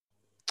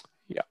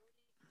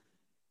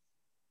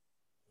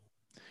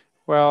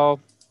Well,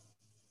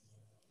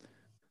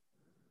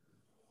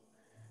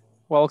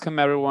 welcome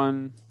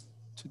everyone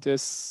to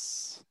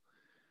this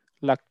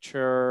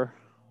lecture,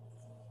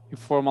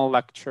 informal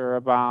lecture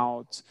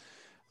about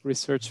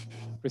research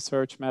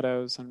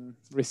methods and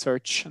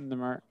research in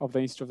of the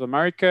Institute of the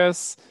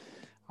Americas.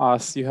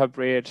 As you have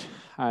read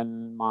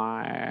in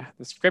my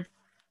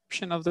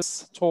description of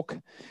this talk,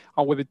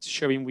 I will be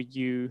sharing with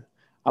you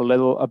a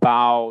little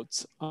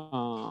about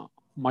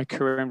my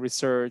current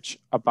research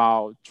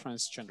about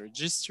transgender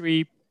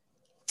history,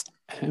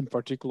 in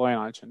particular in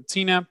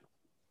Argentina.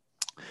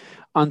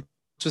 And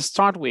to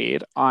start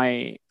with,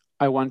 I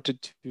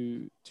wanted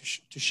to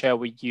share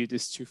with you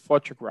these two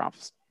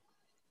photographs.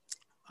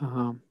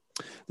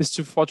 These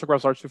two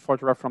photographs are two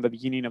photographs from the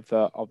beginning of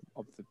the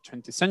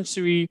 20th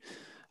century,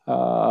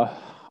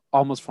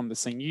 almost from the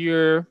same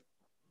year.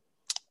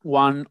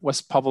 One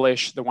was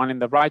published, the one in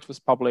the right was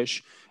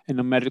published in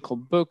a medical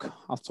book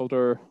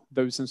after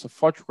dozens of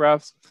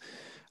photographs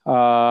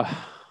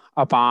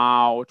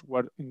about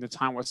what in the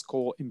time was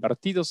called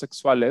invertidos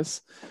sexuales.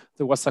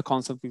 There was a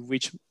concept with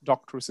which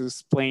doctors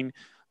explain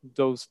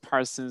those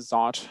persons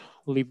that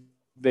live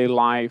their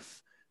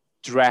life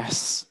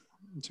dress,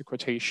 into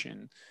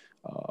quotation,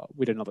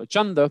 with another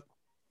gender.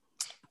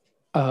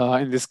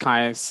 In this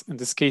case,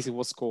 it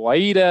was called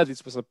Aida.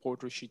 This was a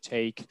portrait she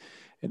take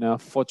in a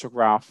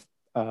photograph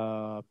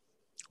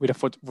with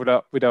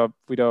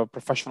a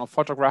professional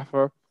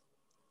photographer,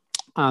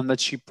 and that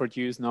she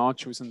produced now,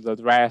 choosing the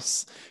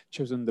dress,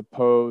 choosing the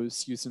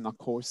pose, using a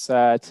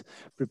corset,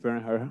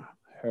 preparing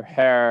her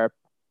hair.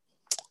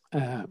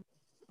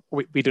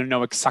 We don't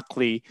know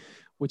exactly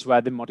which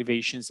were the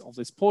motivations of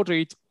this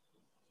portrait.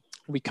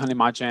 We can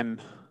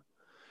imagine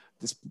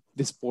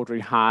this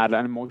portrait had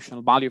an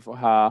emotional value for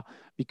her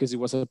because it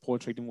was a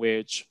portrait in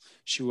which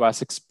she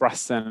was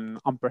expressing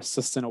and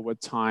persistent over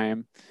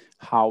time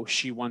how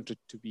she wanted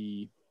to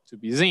be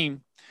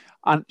seen.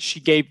 And she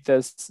gave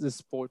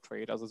this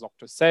portrait, as the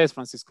doctor says,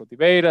 Francisco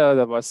Tibeira,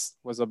 that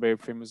was a very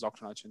famous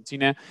doctor in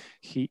Argentina.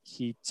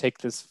 He take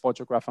this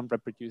photograph and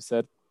reproduce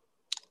it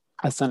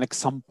as an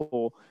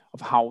example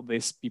of how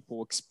these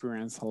people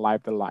experience and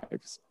live their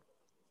lives.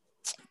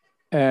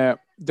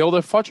 The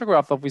other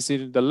photograph that we see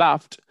to the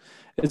left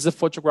is a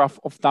photograph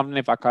of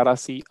Daphne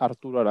Vacarasi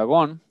Arturo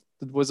Aragon.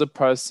 That was a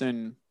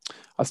person,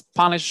 a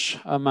Spanish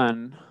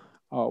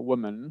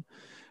woman,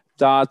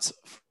 that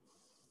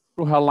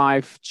through her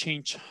life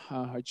changed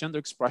her gender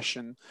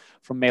expression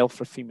from male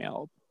for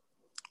female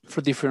for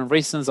different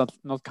reasons that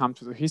not come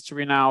to the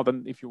history now.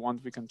 Then if you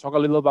want, we can talk a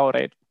little about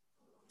it.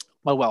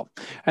 Well,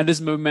 in this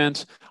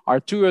movement,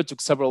 Arturo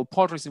took several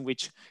portraits in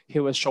which he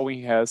was showing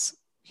his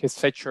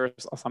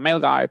features as a male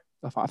guy,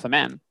 as a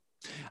man.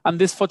 And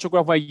this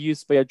photograph was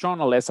used by a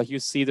journalist. As you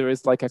see, there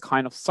is like a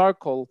kind of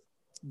circle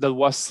that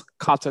was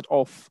cut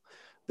off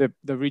the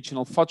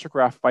original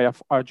photograph by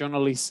a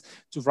journalist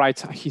to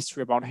write a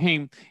history about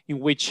him, in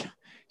which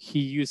he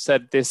used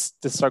the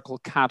circle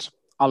cut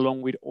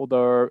along with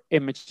other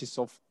images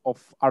of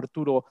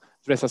Arturo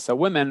dressed as a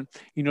woman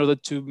in order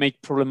to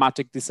make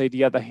problematic this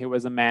idea that he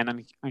was a man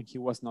and he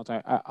was not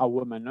a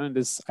woman. And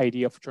this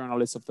idea of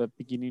journalists of the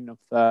beginning of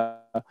the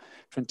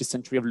 20th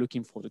century of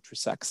looking for the true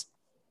sex.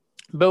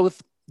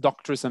 Both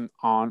doctors and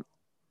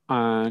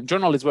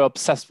journalists were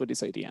obsessed with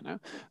this idea. No?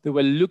 They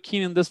were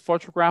looking in these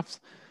photographs,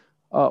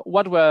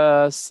 what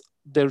was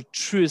the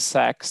true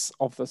sex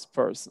of these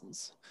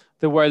persons.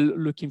 They were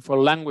looking for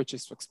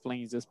languages to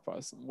explain this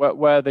person,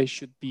 where they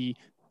should be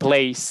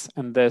placed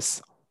in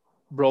this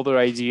broader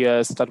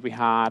ideas that we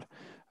had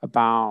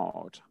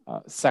about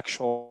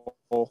sexual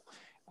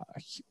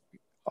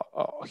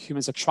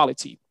human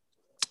sexuality.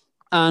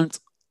 And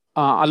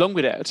along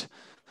with it,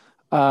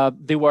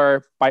 they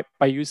were,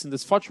 by using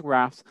these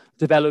photographs,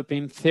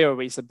 developing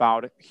theories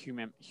about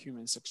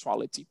human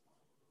sexuality.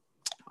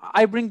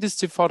 I bring these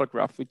two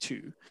photographs with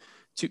you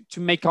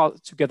to make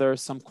out together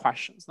some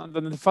questions. Now,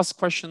 the first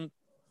question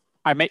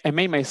I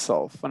made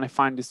myself when I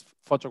find this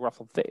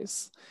photograph of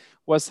this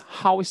was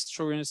how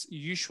historians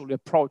usually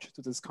approach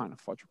to this kind of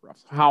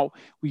photographs, how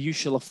we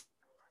usually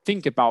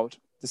think about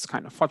this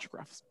kind of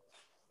photographs.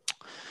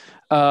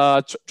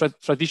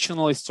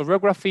 Traditional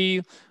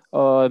historiography,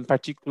 in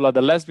particular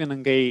the lesbian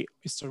and gay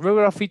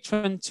historiography,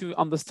 tend to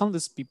understand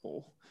these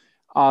people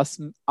as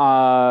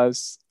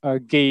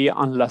gay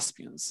and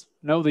lesbians.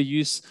 They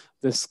use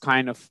this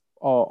kind of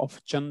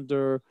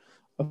gender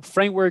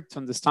framework to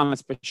understand,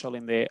 especially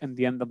in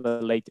the end of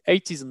the late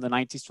 80s and the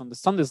 90s, to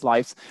understand these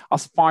lives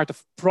as part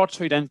of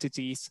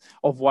proto-identities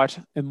of what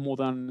in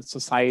modern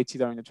society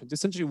during the 20th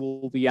century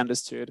will be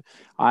understood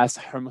as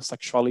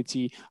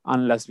homosexuality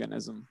and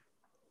lesbianism.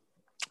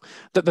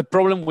 The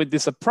problem with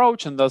this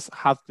approach, and thus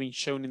has been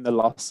shown in the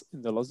last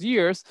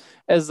years,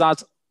 is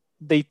that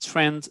they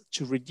trend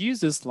to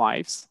reduce these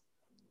lives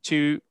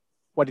to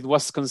what it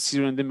was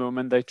considered in the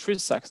moment the true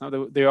sex. Now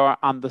they are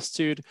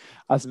understood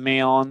as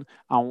male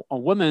and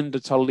women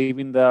that are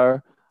living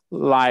their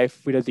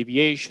life with a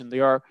deviation. They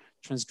are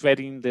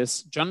transgressing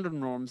these gender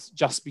norms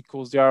just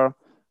because they are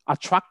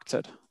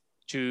attracted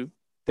to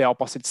the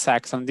opposite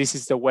sex, and this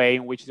is the way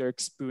in which they're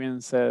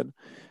experiencing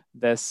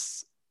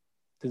this,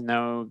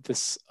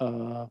 this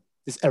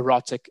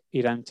erotic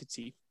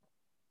identity.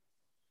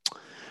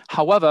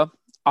 However,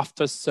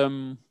 after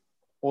some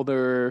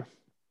other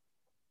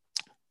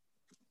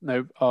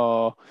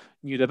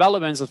new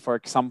developments, for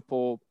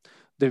example,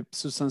 the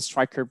Susan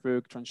Stryker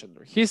book,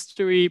 Transgender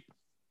History,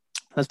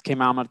 that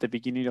came out at the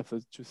beginning of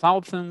the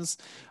 2000s.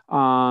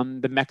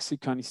 The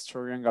Mexican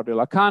historian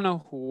Gabriela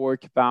Cano, who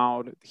worked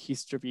about the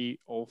history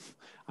of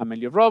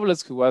Amelio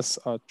Robles, who was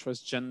a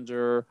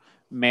transgender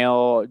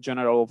male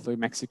general of the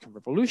Mexican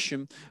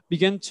Revolution,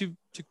 began to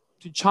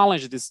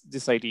challenge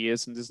these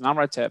ideas and this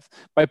narrative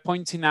by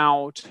pointing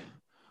out,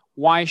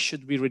 why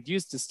should we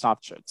reduce the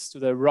subjects to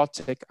the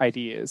erotic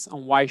ideas,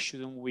 and why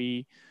shouldn't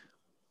we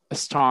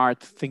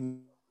start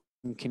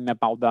thinking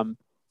about them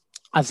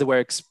as they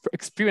were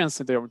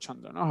experiencing their own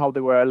gender, how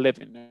they were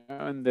living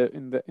in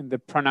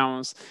the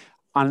pronouns,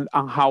 and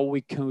how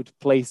we could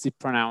place the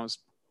pronouns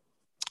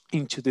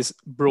into this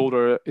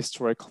broader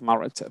historical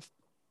narrative.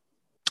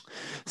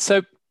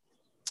 So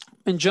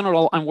in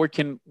general, I'm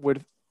working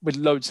with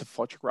loads of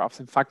photographs,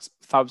 in fact,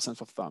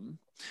 thousands of them.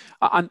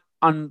 And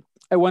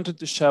I wanted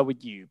to share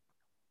with you,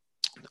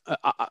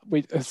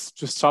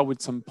 to start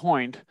with some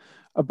point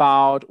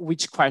about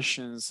which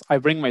questions I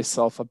bring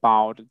myself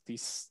about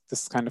this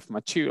kind of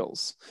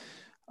materials.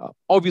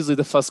 Obviously,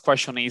 the first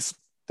question is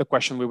the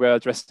question we were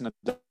addressing at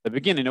the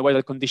beginning: what are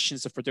the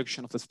conditions of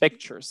production of these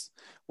pictures?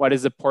 What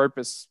is the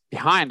purpose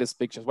behind these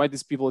pictures? Why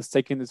these people is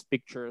taking these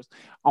pictures,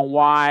 and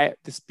why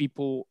these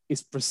people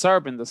is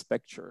preserving these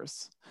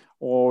pictures,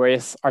 or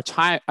is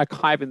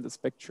archiving these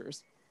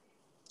pictures,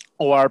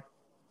 or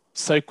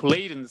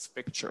circulating these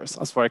pictures,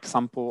 as for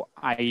example,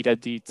 Aida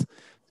did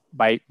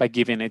by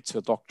giving it to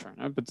a doctor.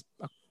 But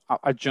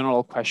a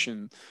general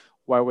question,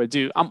 why we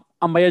do. And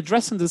by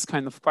addressing this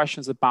kind of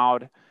questions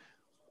about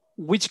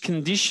which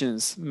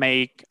conditions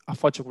make a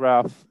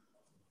photograph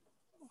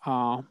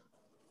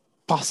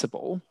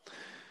possible,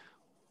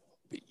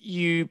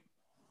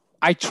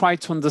 I try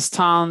to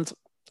understand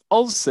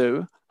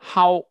also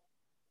how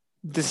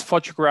this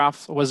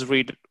photograph was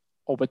read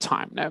over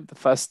time. Now, the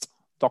first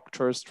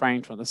doctors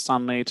trying to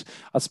understand it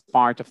as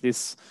part of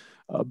this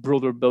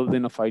broader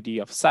building of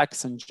idea of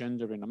sex and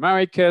gender in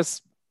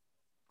Americas.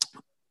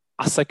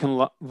 A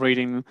second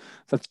reading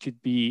that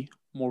could be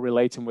more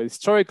relating with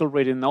historical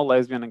reading, no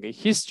lesbian and gay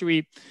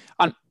history.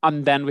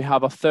 And then we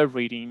have a third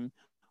reading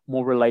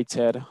more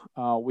related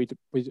with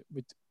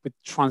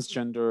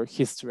transgender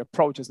history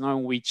approaches, now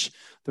in which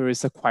there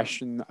is a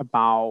question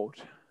about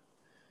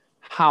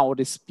how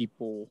these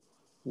people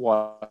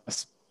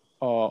was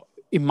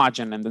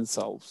imagining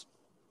themselves,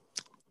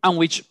 and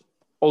which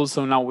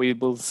also now we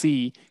will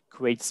see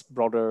creates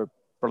broader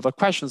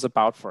questions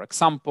about, for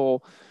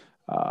example,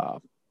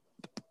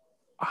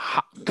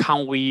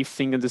 can we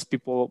think of these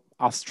people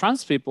as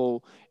trans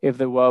people if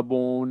they were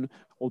born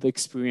or they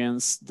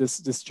experienced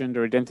this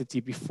gender identity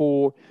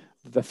before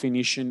the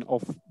definition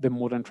of the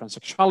modern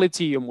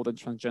transsexuality or modern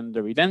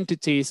transgender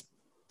identities?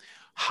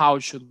 How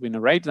should we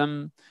narrate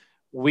them?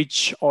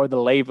 Which are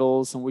the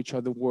labels and which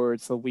are the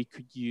words that we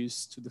could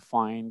use to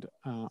define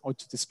or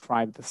to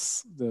describe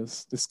this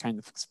kind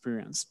of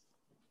experience?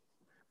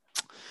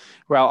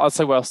 Well, as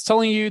I was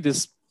telling you,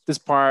 this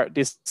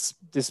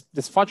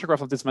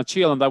photograph of this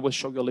material, and I will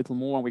show you a little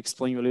more and we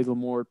explain you a little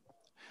more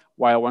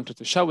why I wanted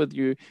to share with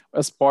you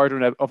as part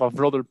of a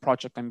broader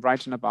project I'm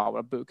writing about,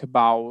 a book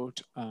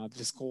about this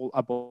is called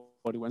A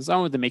Body One's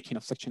Own, the making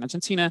of sex in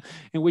Argentina,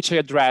 in which I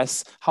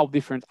address how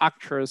different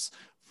actors,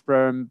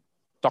 from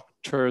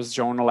doctors,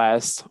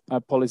 journalists,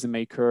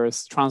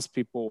 policymakers, trans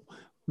people,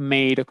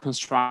 made or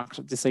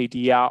construct this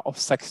idea of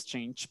sex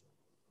change.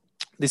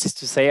 This is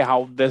to say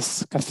how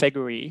this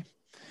category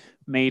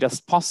made us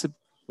possible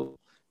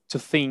to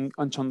think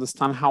and to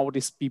understand how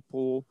these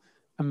people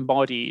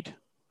embodied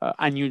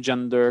a new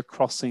gender,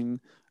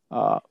 crossing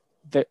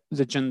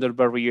the gender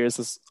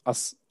barriers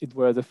as it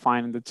were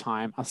defined at the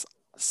time as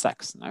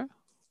sex. No?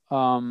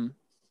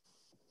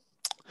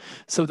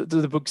 So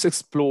the book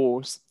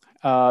explores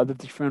the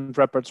different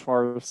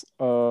repertoires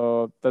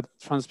that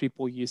trans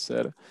people use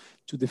to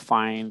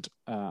define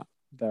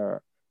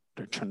their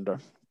gender.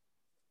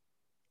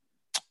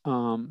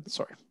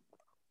 Sorry.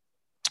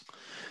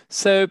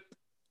 So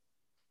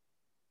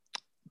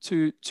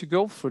to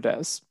go through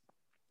this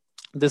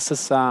is this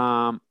is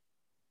an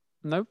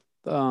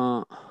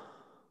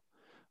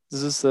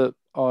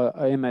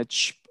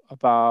image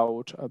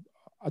about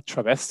a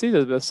travesti.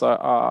 That was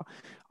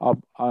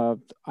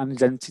an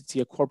identity,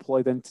 a corporal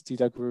identity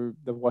that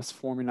was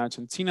formed in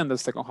Argentina in the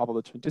second half of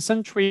the 20th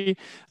century.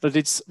 That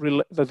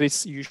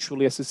it's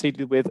usually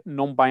associated with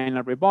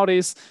non-binary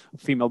bodies,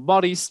 female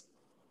bodies,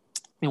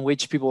 in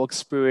which people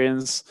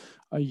experience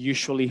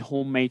usually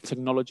homemade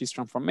technologies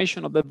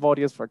transformation of their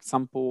bodies, for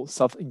example,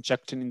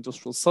 self-injecting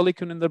industrial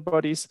silicone in their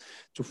bodies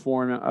to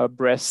form a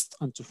breast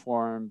and to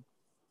form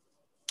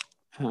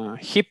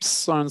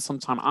hips and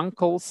sometimes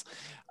ankles,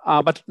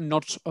 but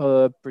not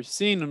per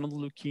se, not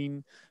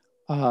looking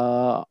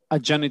a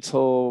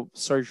genital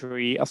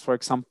surgery, as for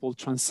example,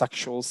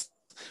 transsexuals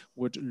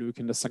would look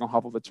in the second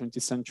half of the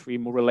 20th century,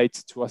 more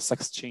related to a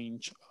sex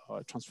change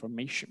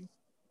transformation.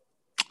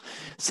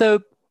 So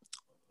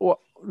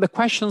the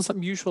questions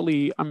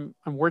I'm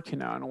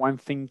working on, or I'm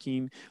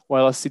thinking,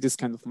 well, I see this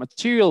kind of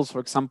materials. For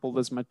example,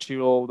 this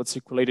material that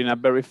circulated in a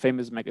very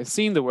famous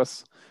magazine that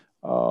was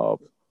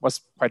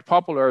quite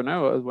popular,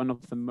 one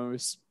of the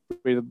most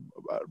read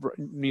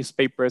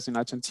newspapers in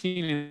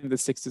Argentina in the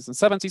 60s and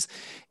 70s,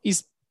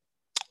 is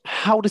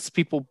how these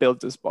people build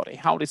this body,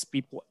 how these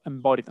people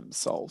embody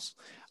themselves.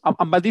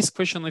 And by this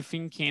question, I'm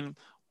thinking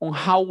on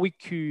how we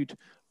could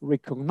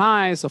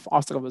recognize of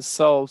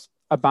ourselves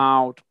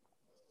about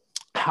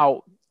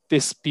how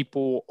these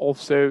people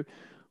also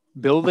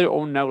build their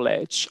own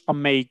knowledge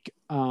and make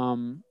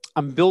and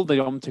build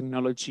their own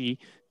technology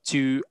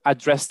to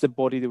address the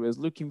body they was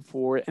looking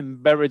for in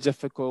very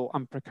difficult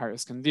and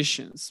precarious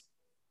conditions.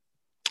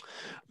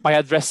 By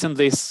addressing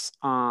this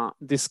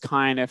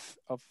kind of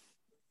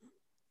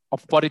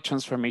body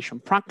transformation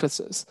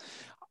practices,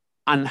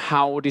 and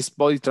how these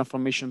body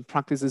transformation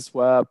practices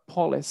were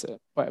policed,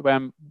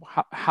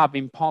 have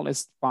been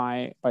policed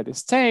by the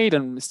state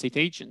and state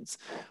agents.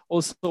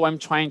 Also, I'm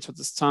trying to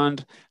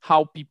understand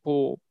how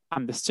people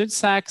understood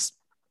sex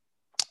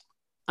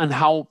and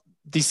how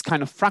these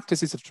kind of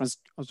practices of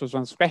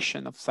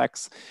transgression of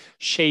sex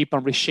shape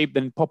and reshape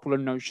the popular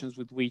notions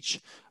with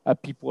which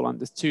people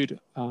understood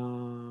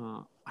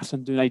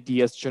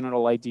ideas,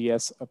 general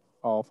ideas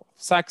of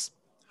sex.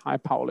 Hi,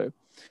 Paulo.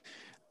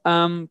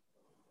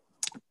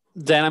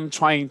 Then I'm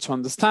trying to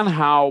understand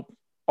how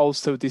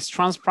also these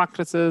trans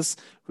practices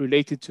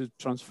related to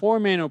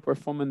transforming or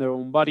performing their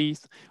own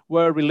bodies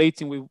were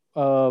relating with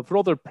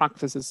broader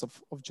practices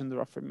of gender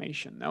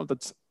affirmation. Now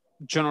that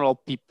general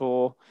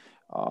people,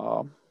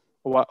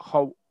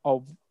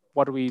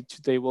 what we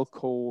today will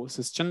call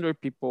cisgender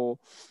people,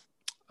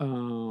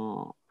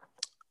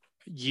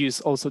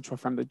 use also to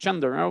affirm the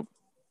gender. Now,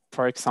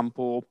 for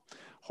example,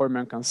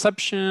 hormone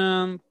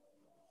conception,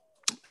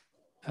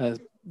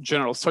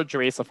 general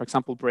surgery, so for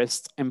example,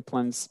 breast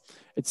implants,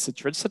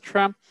 etc.,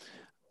 etc.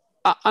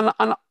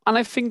 And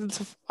I think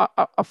that's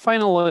a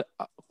final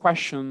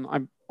question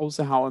I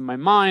also have in my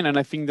mind, and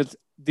I think that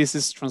this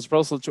is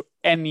transversal to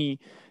any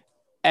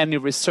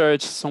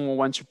research someone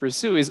wants to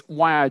pursue, is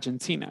why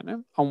Argentina,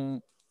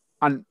 no?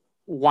 And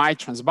why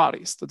trans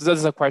bodies? That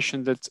is a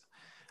question that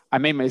I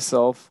made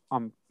myself.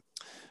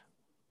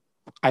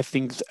 I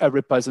think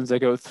every person that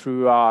goes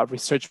through a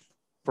research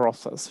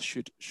process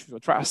should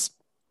address.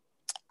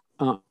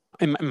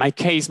 In my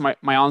case, my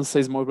answer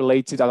is more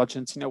related that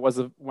Argentina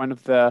was one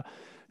of the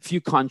few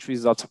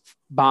countries that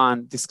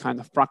banned this kind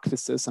of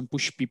practices and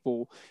push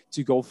people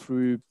to go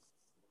through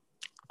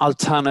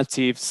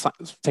alternative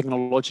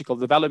technological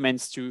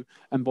developments to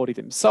embody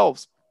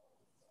themselves.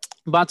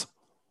 But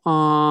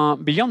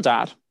beyond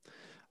that,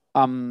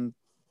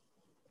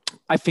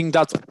 I think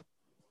that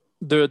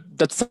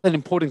that's an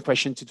important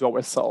question to do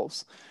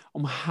ourselves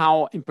on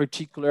how, in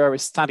particular, a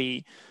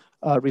study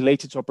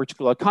related to a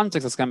particular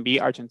context. This can be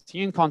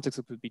Argentinian context,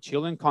 it could be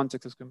Chilean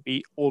context, it can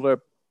be other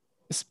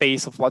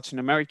space of Latin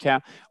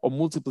America or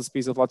multiple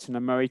space of Latin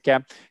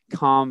America,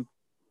 can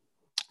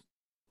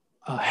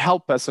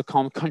help us or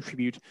can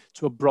contribute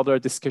to a broader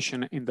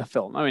discussion in the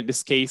field. Now, in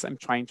this case, I'm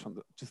trying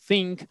to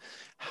think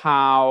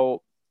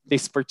how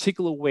this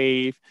particular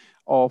wave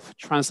of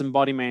trans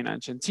embodiment in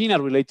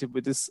Argentina related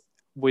with this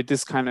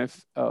kind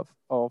of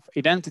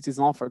identities,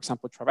 not for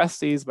example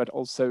travestis, but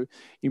also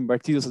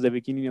invertidos at the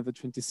beginning of the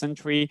 20th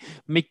century,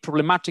 make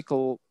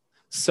problematical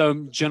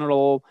some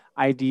general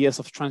ideas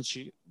of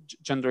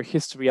transgender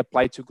history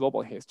applied to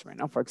global history.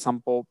 Now, for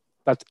example,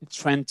 that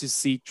trend to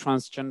see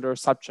transgender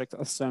subjects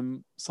as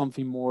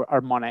something more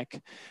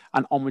harmonic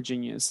and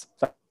homogeneous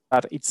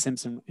that it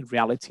seems in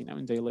reality now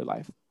in daily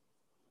life.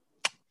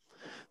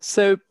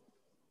 So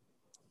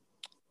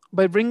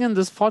by bringing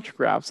these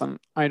photographs, and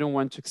I don't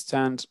want to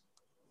extend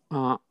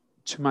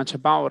too much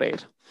about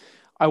it,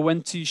 I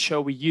want to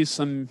show you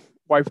some,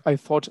 I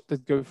thought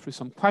that go through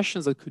some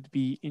questions that could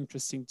be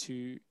interesting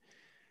to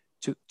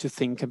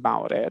think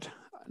about it.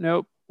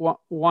 Now,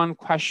 one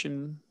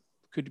question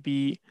could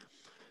be,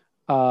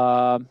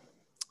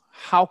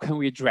 how can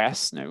we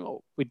address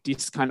with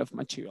this kind of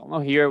material? Now,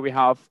 here we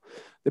have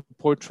the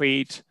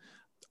portrait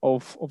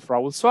of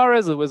Raul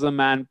Suarez. It was a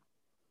man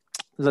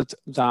that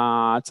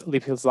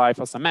lived his life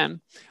as a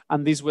man.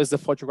 And this was the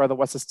photograph that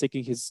was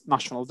taking his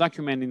national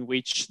document in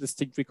which the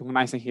state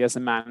recognizing him as a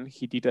man.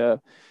 He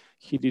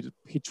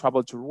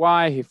traveled to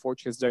Uruguay, he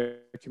forged his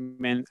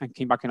document and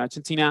came back in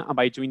Argentina. And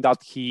by doing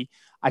that, he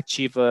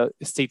achieved a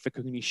state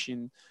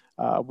recognition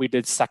with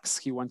the sex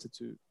he wanted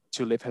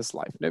to live his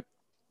life.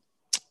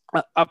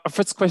 Our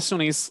first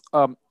question is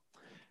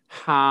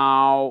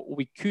how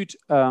we could,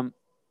 I'm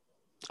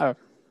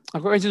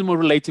going to more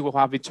related to what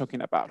I've been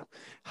talking about.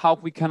 How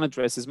we can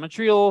address this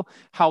material,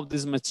 how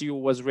this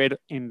material was read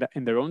in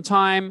their own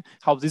time,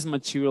 how this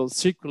material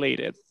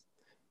circulated,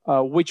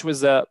 which was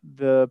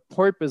the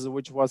purpose,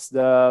 which was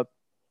the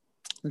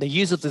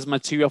use of this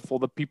material for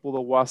the people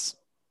that was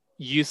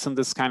using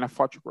this kind of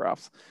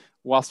photographs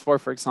was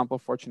for example,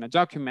 forging a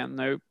document,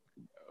 no,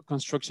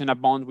 constructing a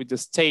bond with the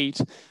state,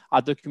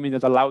 a document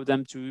that allowed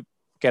them to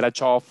get a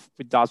job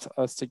without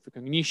state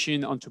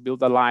recognition and to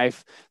build a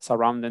life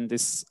surrounding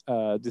this,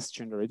 this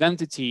gender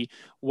identity,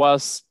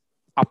 was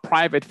a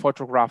private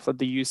photograph that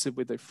they used it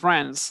with their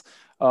friends,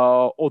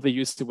 or they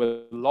used it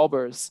with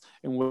lovers,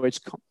 in which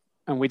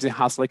it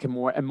has like a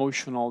more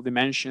emotional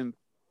dimension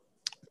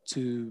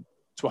to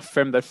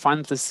affirm their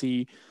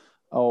fantasy,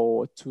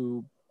 or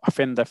to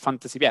affirm their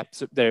fantasy, yeah,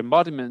 so their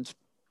embodiment,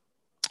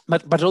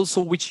 but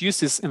also which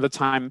uses in the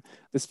time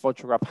this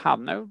photograph had,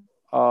 no?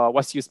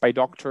 Was used by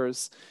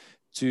doctors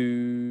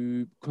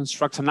to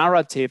construct a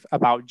narrative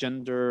about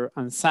gender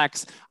and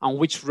sex, and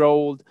which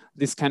role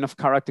this kind of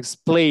characters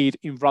played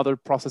in broader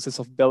processes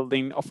of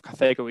building of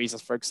categories,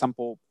 as for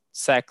example,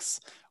 sex,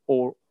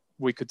 or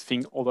we could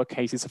think other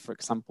cases of, for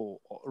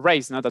example,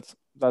 race. Now that's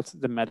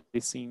the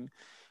medicine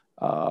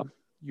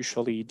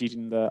usually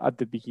did at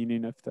the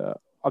beginning of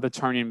the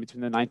turning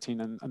between the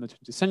 19th and the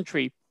 20th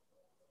century.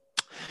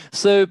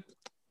 So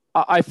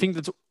I think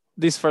that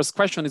this first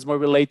question is more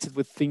related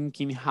with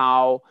thinking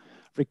how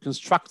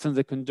reconstructing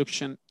the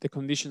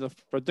conditions of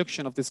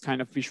production of this kind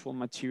of visual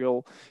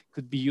material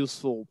could be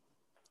useful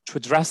to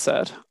address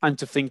it and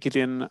to think it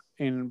in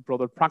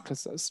broader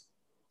practices.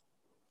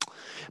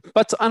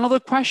 But another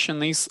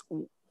question is,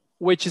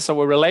 which is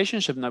our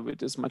relationship now with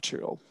this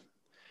material?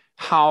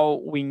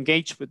 How we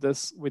engage with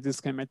this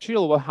kind of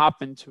material, what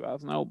happened to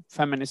us? Now,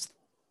 feminist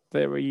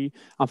theory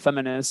and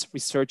feminist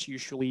research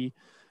usually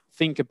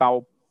think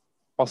about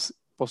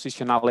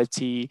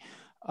positionality.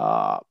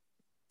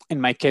 In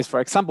my case, for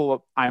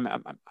example, I'm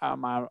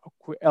a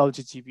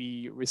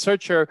LGBT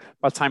researcher,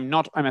 but I'm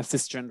a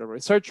cisgender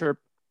researcher.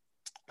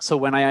 So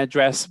when I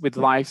address with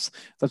lives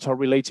that are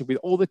related with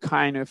all the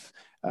kind of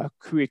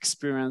queer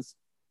experience,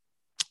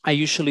 I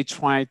usually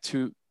try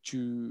to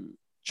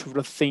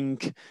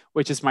rethink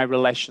which is my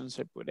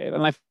relationship with it.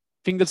 And I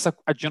think that's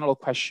a general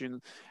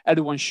question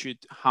everyone should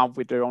have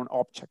with their own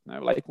object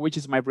now. Like, which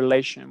is my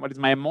relation? What is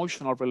my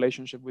emotional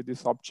relationship with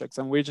these objects?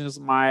 And which is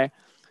my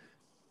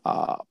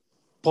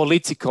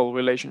political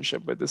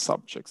relationship with these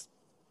objects?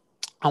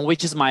 And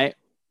which is my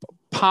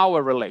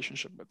power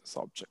relationship with these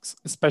objects?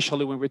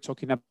 Especially when we're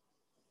talking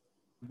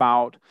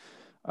about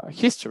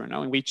history,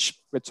 in which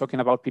we're talking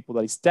about people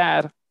that is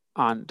dead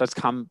and that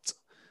can't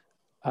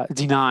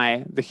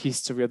deny the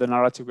history or the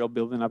narrative we're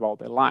building about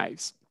their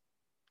lives.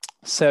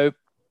 So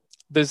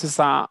this is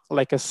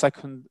like a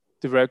second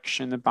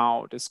direction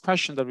about this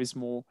question that is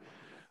more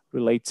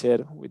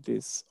related with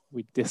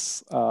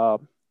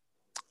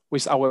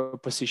our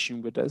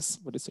position with this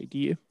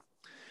idea.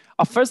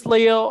 A first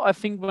layer, I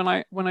think, when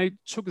I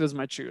took these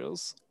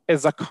materials,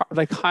 is the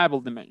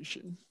archival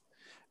dimension.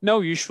 Now,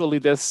 usually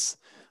these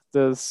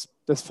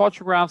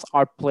photographs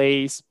are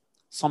placed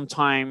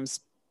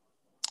sometimes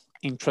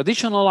in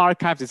traditional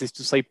archives, this is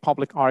to say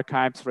public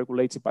archives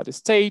regulated by the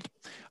state,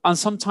 and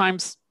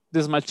sometimes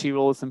this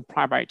material is in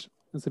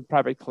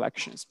private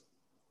collections.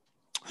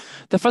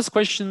 The first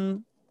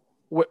question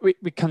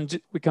we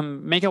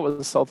can make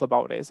ourselves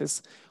about this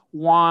is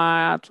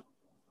what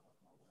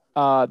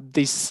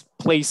this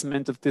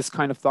placement of this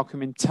kind of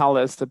document tell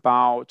us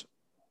about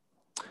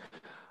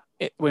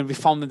it, when we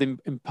found it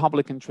in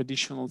public and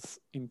traditional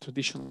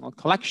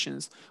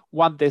collections,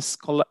 what these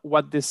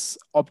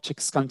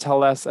objects can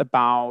tell us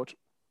about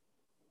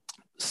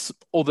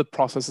all the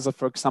processes of,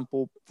 for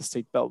example, the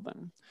state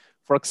building.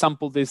 For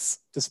example, this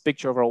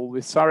picture of Raúl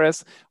Luis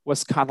Suárez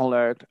was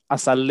cataloged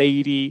as a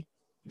lady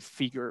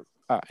figure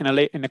in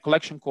a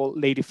collection called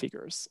Lady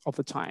Figures of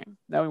the Time,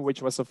 in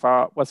which was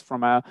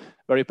from a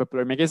very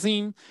popular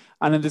magazine.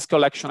 And in this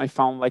collection, I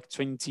found like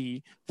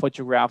 20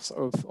 photographs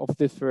of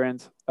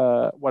different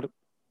how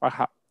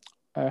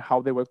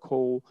they were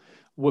called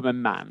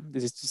women man.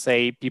 This is to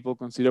say, people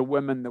consider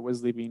women that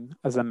was living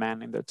as a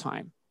man in their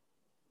time.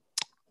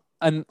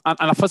 And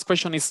the first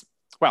question is,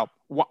 well,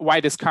 why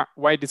this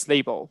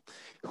label?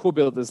 Who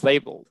built this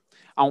label?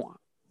 And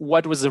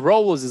what was the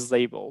role of this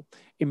label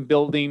in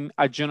building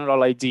a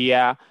general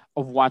idea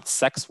of what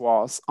sex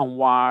was and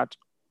what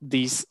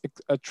these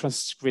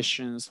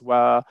transgressions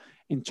were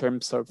in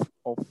terms of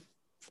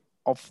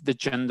the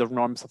gender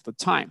norms of the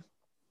time?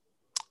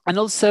 And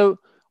also,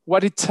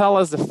 what it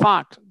tells us the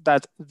fact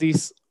that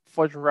these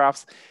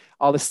photographs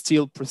are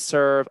still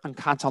preserved and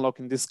cataloged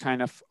in this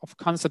kind of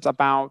concept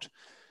about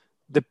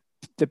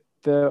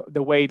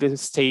the way the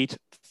state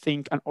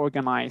think and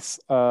organize,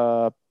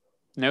 the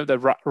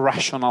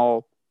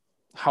rational,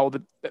 how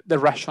the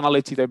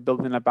rationality they're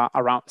building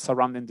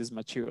surrounding these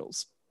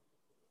materials.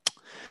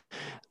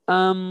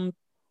 So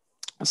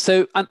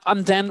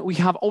and then we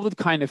have all the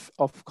kind of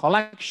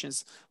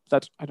collections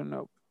that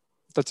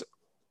that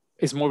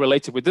is more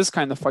related with this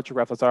kind of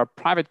photographs that are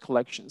private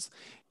collections,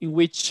 in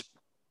which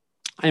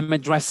I'm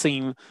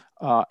addressing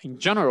in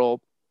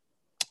general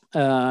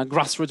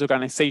grassroots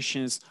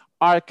organizations,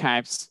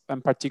 archives, in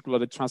particular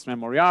the Trans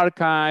Memory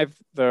Archive,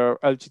 the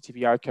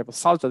LGTB Archive of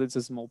Salta. It's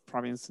a small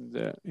province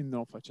in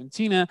North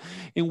Argentina,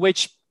 in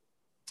which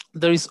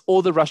there is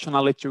all the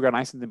rationality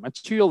organizing the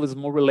material is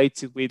more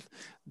related with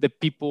the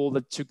people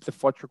that took the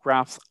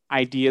photographs,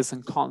 ideas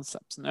and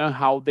concepts,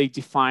 how they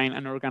define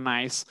and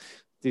organize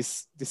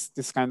this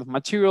kind of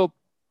material.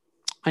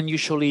 And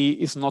usually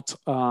it's not,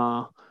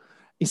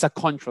 it's a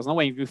contrast.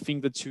 When you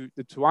think the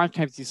two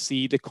archives, you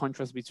see the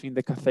contrast between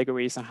the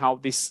categories and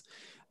how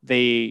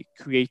they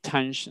create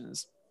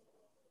tensions.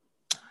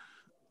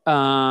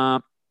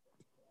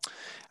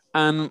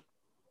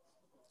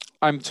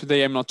 And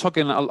today I'm not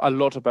talking a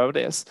lot about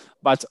this,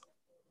 but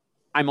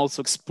I'm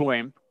also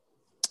exploring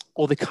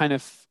all the kind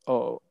of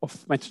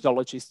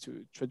methodologies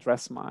to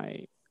address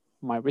my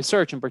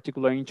research, in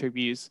particular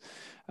interviews,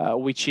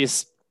 which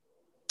is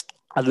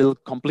a little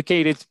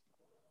complicated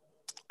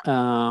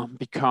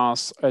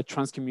because a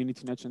trans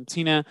community in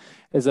Argentina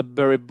is a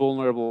very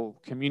vulnerable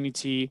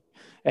community.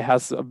 It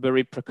has a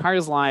very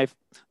precarious life.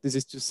 This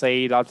is to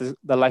say that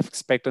the life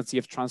expectancy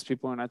of trans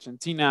people in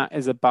Argentina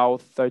is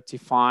about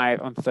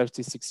 35 and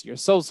 36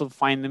 years old. So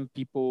finding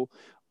people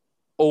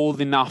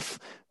old enough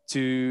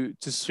to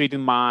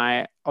sweeten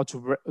my, or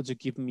to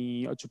give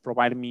me, or to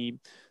provide me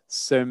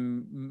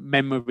some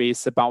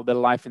memories about their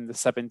life in the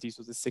 70s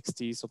or the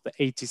 60s or the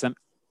 80s and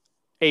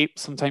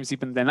sometimes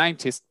even the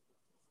 90s,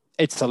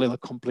 it's a little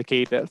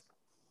complicated.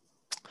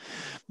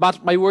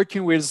 But by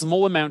working with a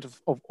small amount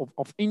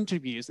of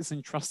interviews, it's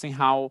interesting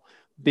how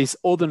these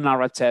other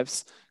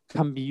narratives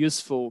can be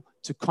useful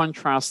to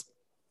contrast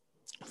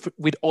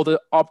with other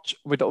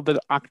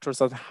actors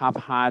that have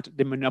had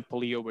the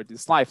monopoly over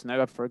this life.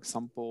 Now, for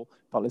example,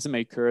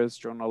 policymakers,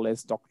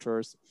 journalists,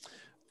 doctors,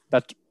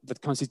 that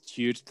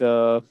constitute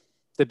the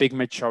big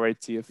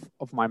majority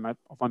of my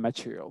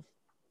material.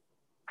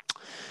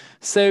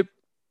 So,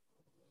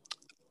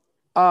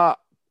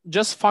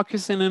 just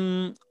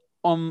focusing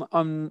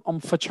on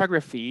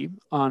photography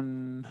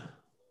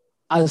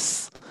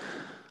as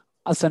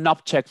an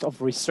object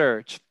of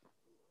research,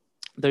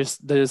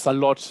 there's a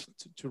lot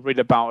to read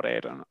about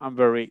it, and I'm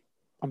very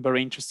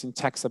interested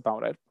texts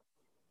about it.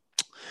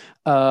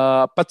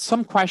 But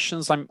some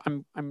questions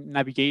I'm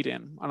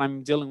navigating and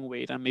I'm dealing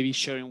with, and maybe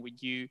sharing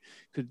with you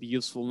could be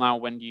useful now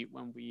when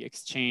we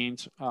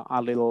exchange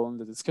a little in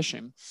the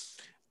discussion,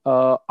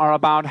 are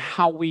about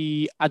how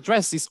we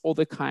address this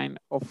other kind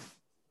of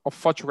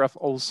photograph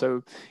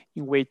also,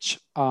 in which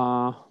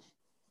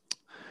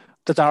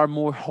that are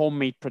more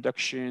homemade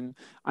production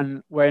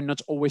and were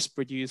not always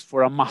produced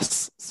for a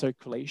mass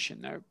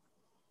circulation. Now,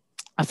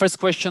 a first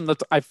question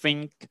that I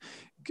think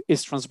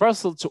is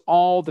transversal to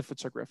all the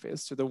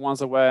photographies, to the ones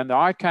that were in the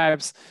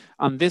archives,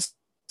 and this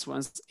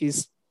ones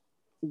is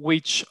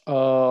which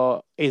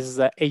is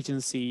the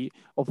agency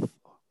of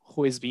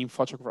who is being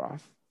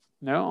photographed,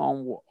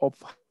 of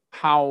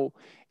how,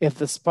 if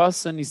this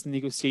person is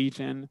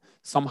negotiating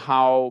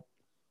somehow,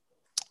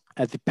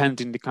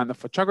 depending the kind of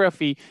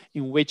photography,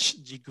 in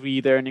which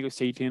degree they're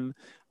negotiating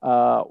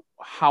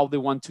how they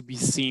want to be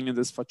seen in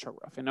this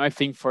photograph. I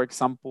think, for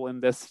example, in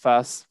this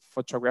first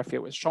photography I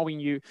was showing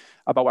you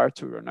about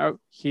Arturo,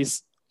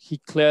 he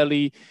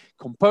clearly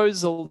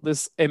composed all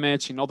this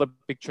image. In other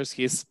pictures,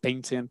 he's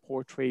painting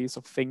portraits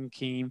of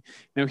thinking.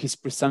 He's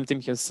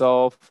presenting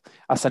himself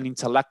as an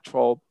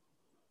intellectual.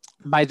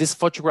 By this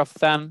photograph,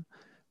 then,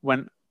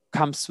 when it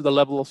comes to the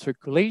level of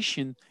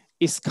circulation,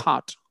 is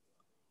cut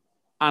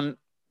and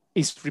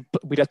is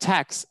with a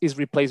text is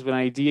replaced with an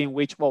idea in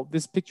which, well,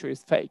 this picture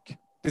is fake.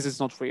 This is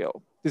not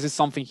real. This is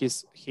something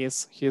he's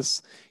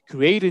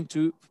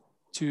creating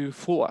to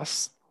fool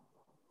us.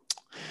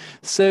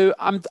 So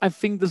I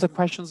think there's a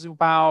questions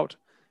about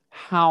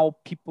how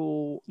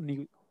people,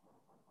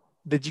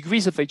 the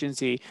degrees of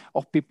agency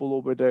of people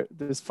over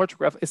this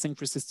photograph is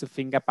interested to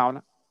think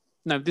about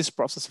this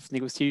process of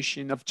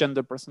negotiation of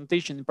gender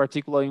presentation, in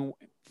particular in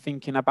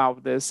thinking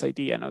about this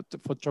idea. The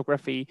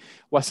photography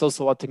was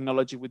also a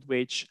technology with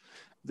which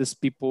these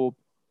people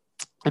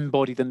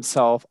embody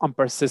themselves and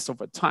persist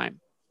over time.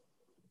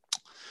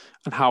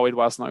 And how it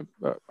was now,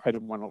 I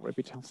don't want to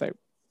repeat. So,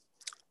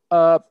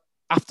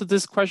 after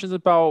this questions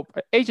about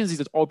agencies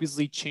that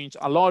obviously change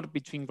a lot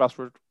between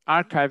grassroots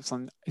archives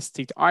and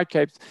state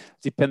archives,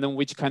 depending on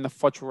which kind of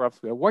photograph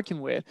we are working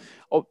with.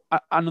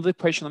 Another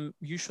question I'm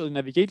usually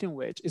navigating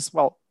with is,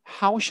 well,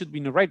 how should we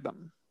narrate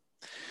them?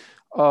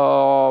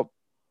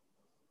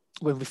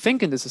 When we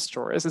think in these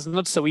stories, it's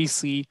not so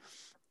easy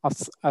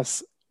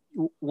as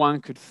one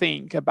could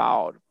think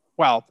about,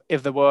 well,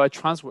 if there were a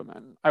trans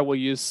woman, I will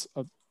use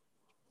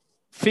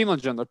female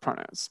gender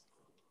pronouns.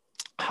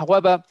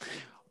 However,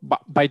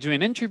 by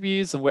doing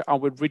interviews and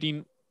we're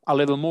reading a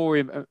little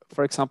more,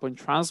 for example, in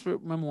trans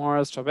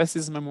memoirs,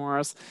 travestis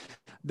memoirs,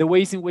 the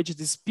ways in which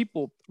these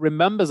people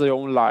remember their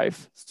own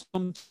life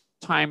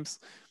sometimes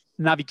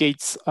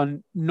navigates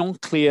on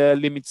non-clear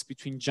limits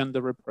between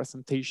gender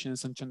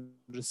representations and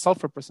gender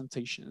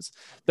self-representations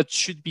that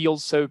should be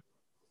also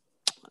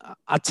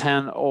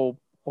attend or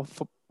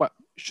for what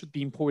should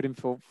be important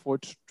for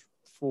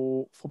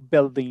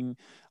building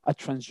a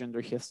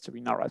transgender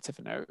history narrative.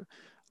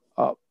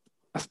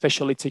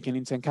 Especially taking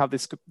into account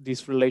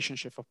this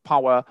relationship of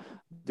power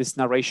this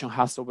narration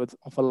has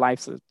over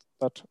lives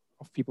that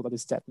of people that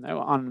is dead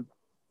now, and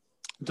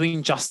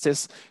doing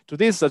justice to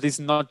this, that is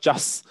not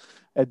just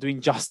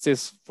doing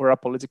justice for a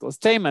political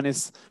statement,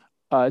 is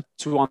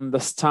to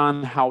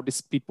understand how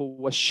these people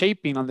were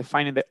shaping and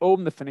defining their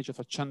own definitions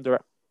of gender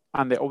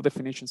and their own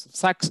definitions of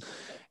sex,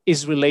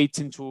 is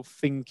relating to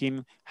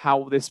thinking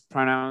how these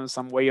pronouns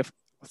and way of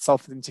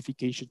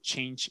self-identification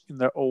change in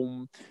their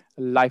own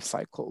life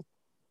cycle.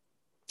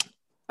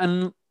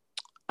 And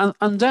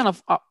then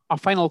a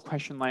final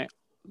question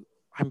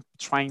I'm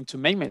trying to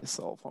make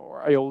myself,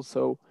 or I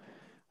also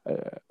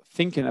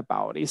thinking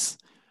about, is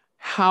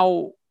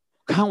how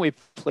can we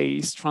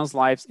place trans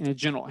lives in a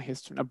general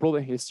history, in a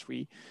broader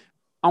history?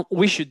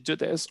 We should do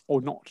this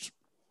or not.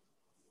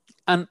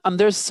 And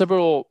there's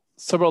several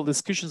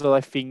discussions that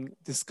I think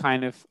this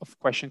kind of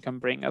question can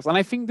bring us. And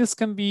I think this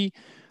can be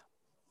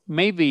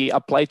maybe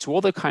applied to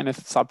other kind of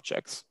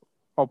subjects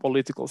or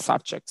political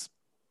subjects.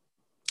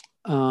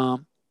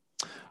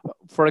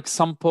 For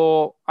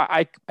example,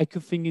 I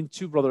could think in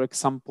two broader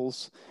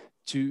examples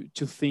to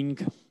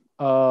think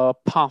a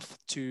path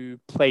to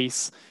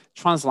place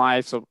trans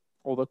lives or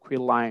other queer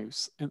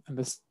lives in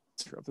the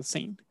center of the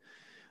scene.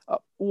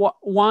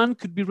 One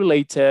could be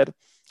related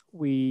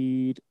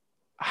with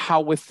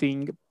how we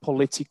think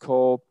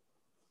political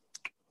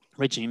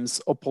regimes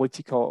or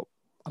political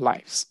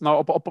lives,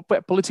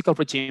 political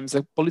regimes,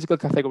 political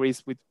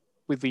categories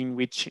within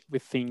which we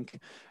think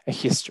a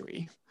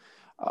history.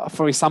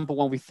 For example,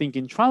 when we think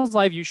in trans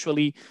life,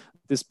 usually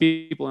these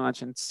people in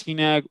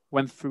Argentina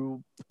went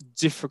through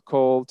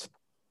difficult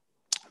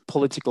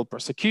political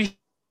persecution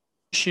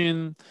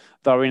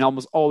that are in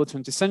almost all the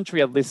 20th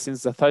century, at least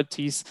since the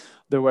 30s.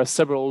 There were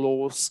several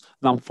laws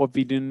that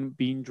forbidden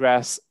being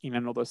dressed in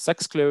another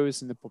sex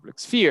clothes in the public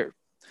sphere.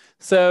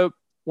 So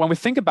when we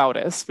think about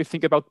this, we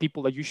think about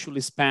people that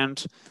usually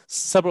spend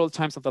several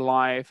times of their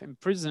life in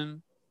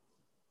prison,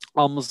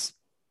 almost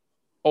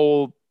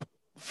all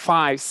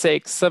 5,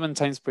 6, 7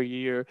 times per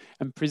year,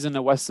 and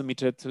prisoner was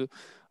submitted to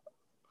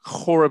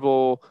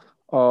horrible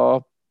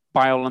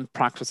violent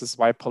practices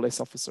by police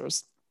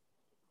officers.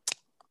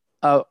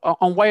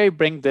 And why I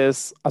bring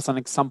this as an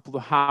example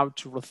of how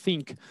to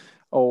rethink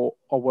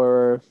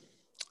the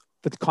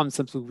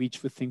concepts with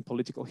which we think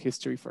political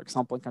history, for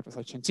example, in countries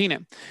like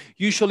Argentina.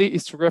 Usually,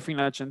 historiography in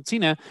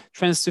Argentina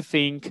tends to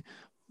think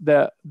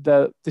a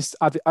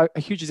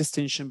huge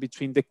distinction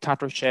between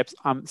dictatorships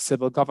and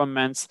civil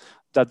governments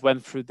that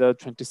went through the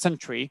 20th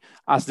century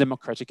as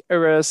democratic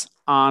eras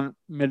and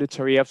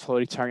military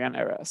authoritarian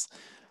eras.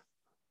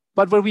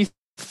 But when we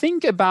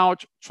think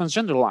about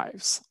transgender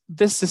lives,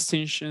 these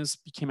distinctions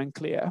became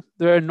unclear.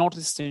 There are not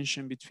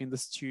distinction between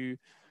these two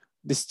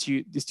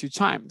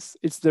times.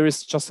 There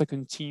is just a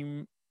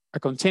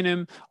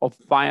continuum of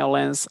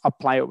violence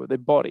applied over their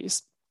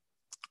bodies.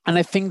 And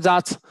I think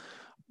that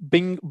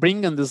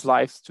bringing these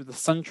lives to the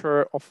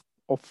center of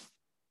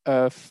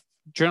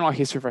general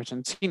history of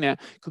Argentina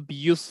could be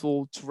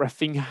useful to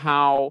rethink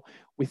how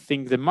we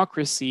think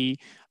democracy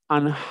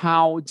and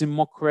how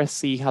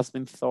democracy has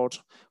been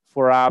thought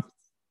for a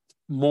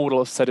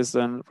model of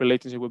citizen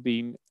relationship with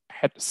being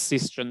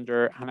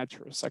cisgender and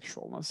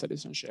heterosexual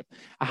citizenship.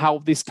 How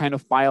this kind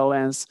of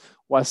violence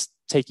was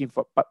taken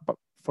for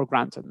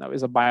granted. Now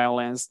is a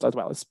violence that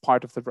is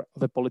part of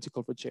the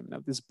political regime.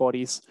 Now these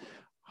bodies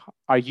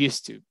are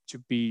used to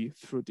be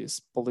through this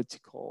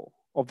political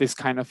of this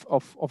kind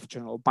of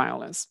general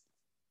violence.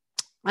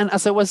 And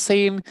as I was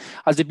saying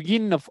at the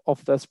beginning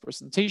of this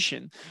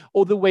presentation,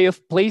 the way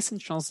of placing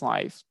trans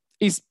life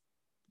is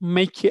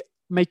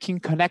making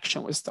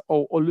connection with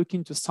or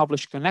looking to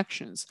establish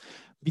connections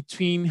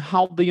between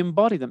how they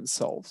embody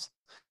themselves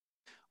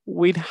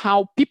with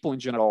how people in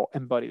general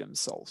embody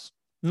themselves.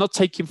 Not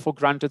taking for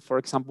granted, for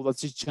example, that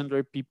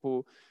cisgender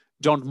people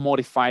don't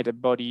modify their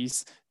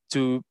bodies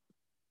to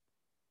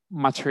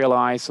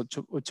materialize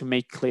or to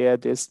make clear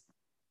this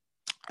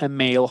a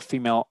male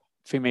female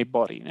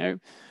body.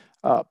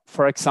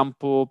 For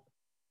example,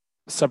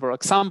 several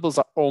examples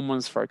are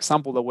hormones, for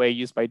example, that were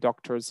used by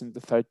doctors in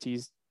the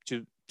 30s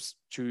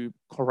to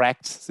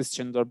correct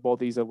cisgender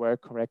bodies that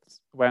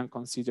weren't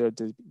considered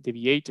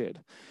deviated,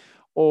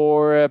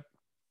 or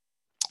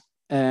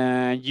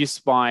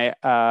used by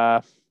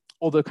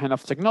other kind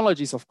of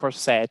technologies, of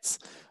corsets,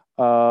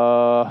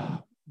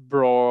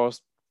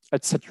 bras,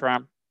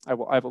 etc. I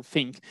will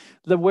think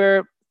that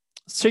were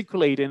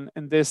circulating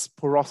in this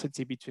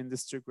porosity between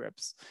these two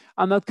groups,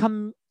 and that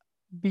can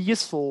be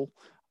useful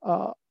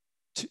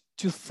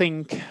to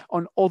think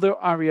on other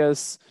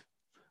areas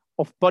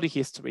of body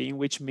history in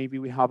which maybe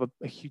we have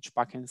a huge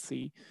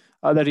vacancy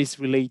that is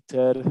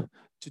related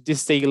to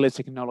these daily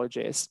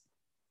technologies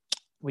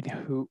with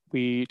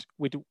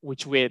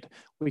which we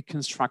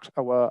construct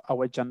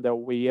our gender,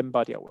 we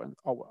embody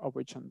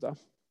our gender.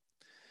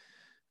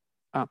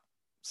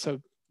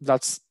 So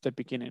that's the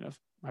beginning of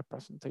my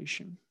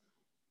presentation.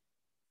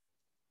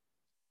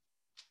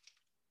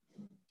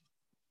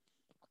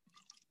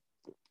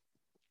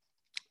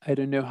 I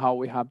don't know how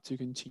we have to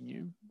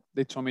continue.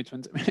 They told me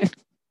 20 minutes.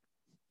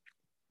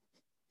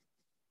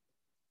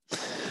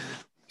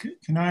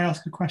 Can I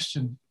ask a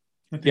question?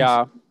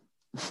 Yeah.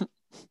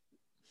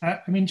 I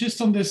mean,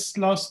 just on this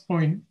last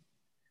point,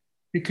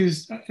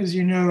 because as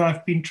you know,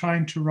 I've been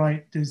trying to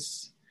write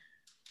this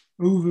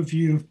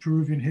overview of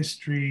Peruvian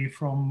history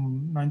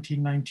from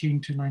 1919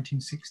 to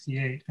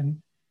 1968.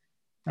 And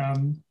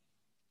um,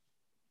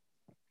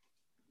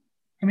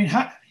 I mean,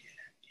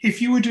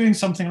 if you were doing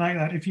something like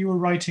that, if you were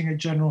writing a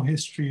general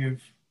history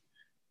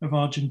of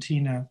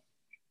Argentina,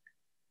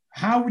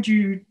 how would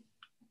you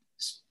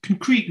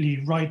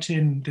concretely write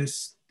in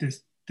this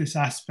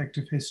aspect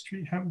of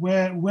history?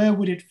 Where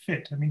would it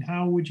fit? I mean,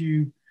 how would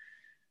you,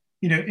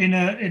 in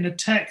a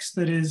text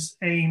that is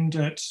aimed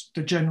at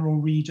the general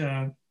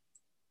reader,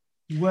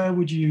 where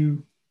would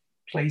you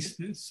place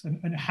this,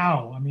 and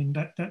how? I mean,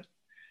 that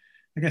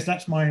I guess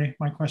that's my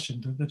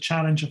question, the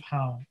challenge of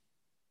how.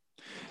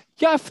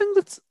 Yeah,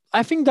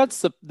 I think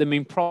that's the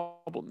main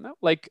problem now.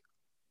 Like,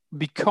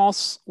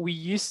 because we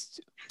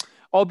used,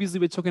 obviously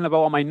we're talking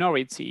about a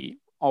minority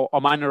or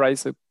a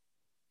minorized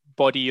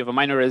body of a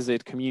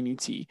minorized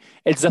community.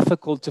 It's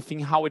difficult to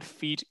think how it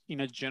fit in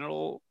a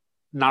general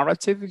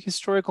narrative,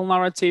 historical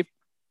narrative.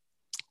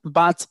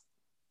 But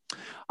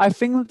I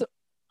think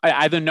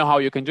I don't know how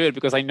you can do it,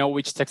 because I know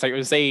which text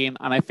you're saying,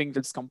 and I think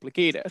that's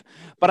complicated.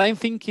 But I'm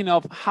thinking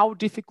of how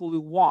difficult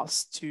it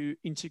was to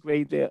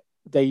integrate the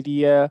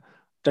idea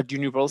that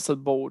universal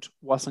vote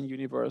wasn't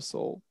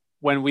universal.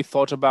 When we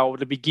thought about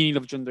the beginning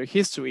of gender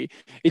history,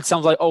 it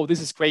sounds like, oh, this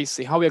is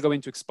crazy. How are we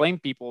going to explain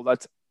people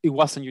that it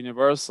wasn't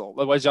universal?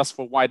 That was just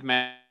for white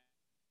men,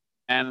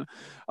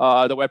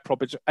 the were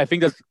proper. I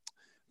think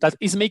that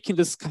is making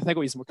this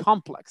categories more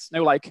complex.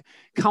 Now, like,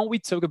 can we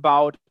talk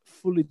about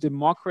fully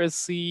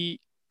democracy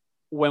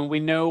when we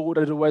know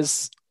that there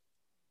was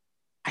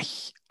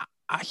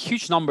a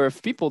huge number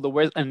of people that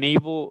were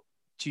unable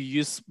to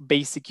use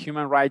basic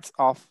human rights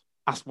of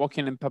as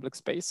walking in public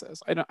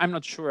spaces? I'm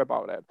not sure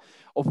about it,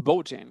 of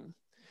voting,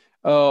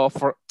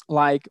 for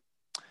like,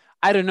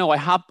 I don't know.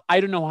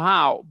 I don't know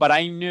how, but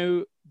I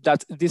know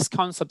that this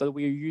concept that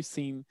we are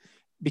using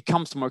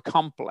becomes more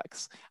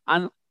complex.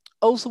 And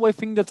also, I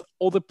think that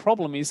all the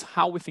problem is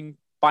how we think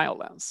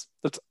violence.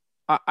 That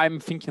I'm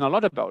thinking a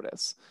lot about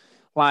this.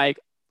 Like,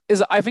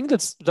 I think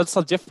that's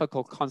a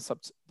difficult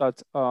concept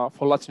that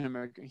for Latin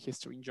American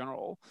history in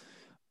general.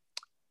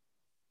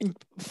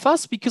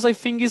 First, because I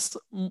think it's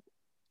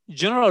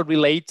generally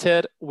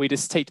related with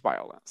state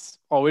violence,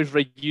 or is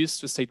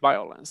reduced to state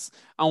violence,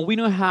 and we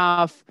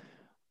have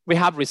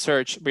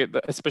research,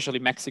 especially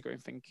Mexico, in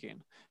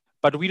thinking,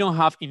 but we don't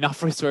have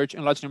enough research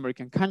in Latin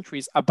American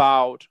countries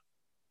about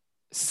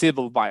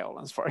civil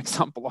violence, for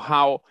example,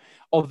 how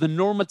of the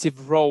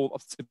normative role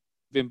of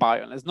civil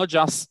violence, not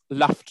just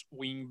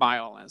left-wing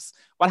violence.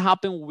 What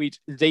happened with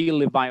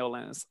daily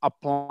violence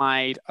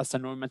applied as a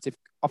normative,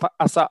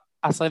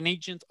 as an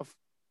agent of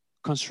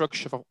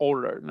construction of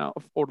order, now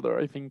of order,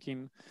 I think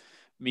in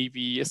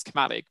maybe a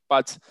schematic,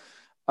 but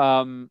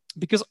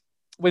because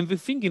when we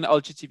think in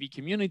LGTB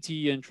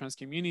community and trans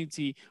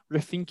community, we're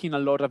thinking a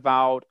lot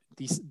about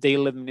this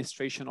daily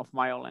administration of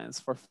violence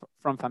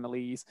from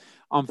families,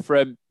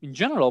 from, in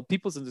general,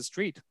 people's in the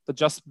street that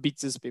just beat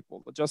these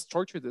people, that just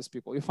torture these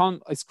people. You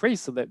found it's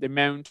crazy that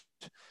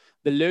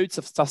the loads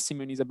of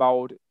testimonies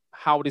about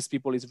how these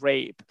people is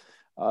raped,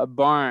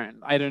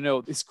 burned. I don't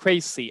know, it's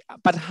crazy.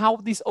 But how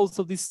this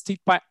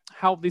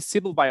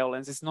civil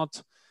violence is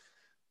not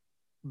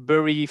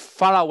very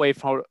far away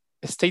from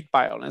state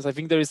violence. I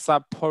think there is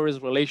a porous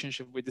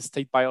relationship with the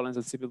state violence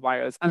and civil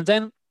violence. And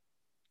then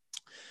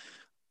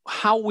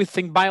how we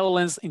think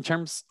violence in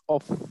terms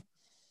of,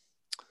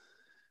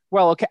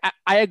 well, okay,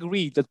 I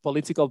agree that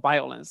political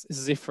violence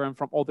is different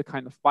from all the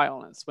kind of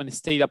violence when the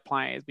state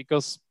applies,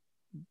 because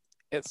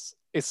it's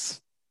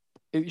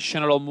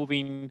general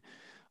moving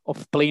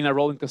of playing a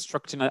role in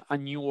constructing a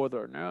new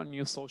order, no? A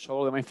new social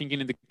order. I'm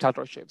thinking in the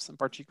dictatorships in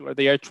particular.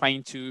 They are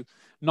trying to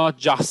not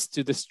just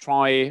to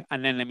destroy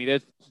an enemy,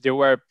 they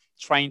were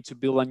trying to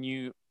build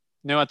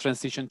a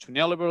transition to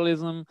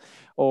neoliberalism,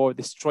 or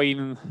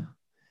destroying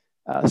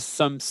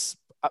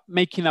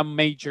making a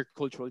major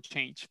cultural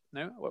change.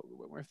 No,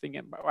 we're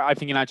thinking. I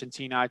think in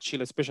Argentina,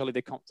 Chile, especially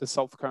the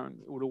South current,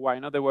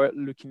 Uruguay. They were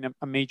looking at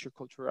a major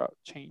cultural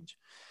change.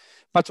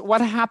 But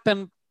what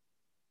happened?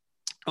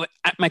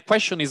 My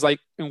question is like,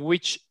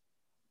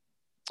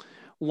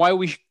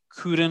 why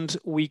couldn't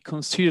we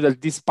consider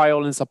that this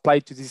violence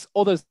applied to this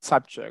other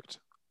subject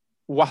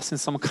wasn't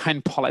some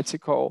kind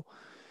political?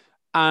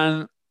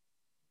 And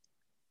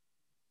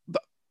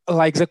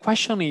like the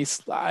question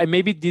is,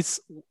 maybe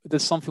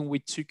there's something we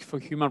took for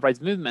human rights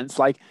movements,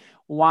 like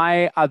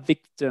why a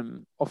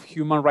victim of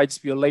human rights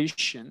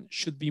violation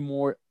should be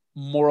more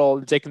moral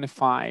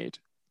dignified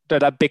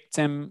than a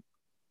victim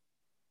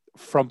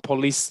from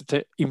police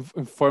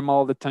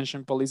informal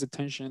detention, police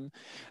detention,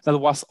 that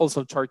was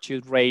also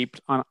tortured,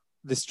 raped, and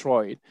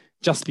destroyed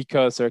just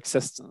because their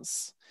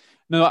existence.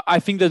 No,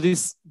 I think that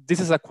this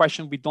is a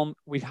question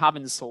we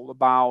haven't solved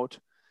about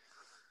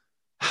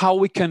how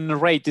we can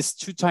narrate these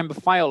two types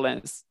of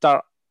violence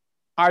that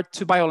are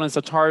two violence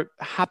that are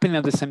happening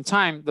at the same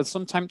time, that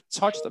sometimes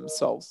touch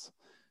themselves,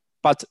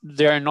 but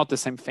they are not the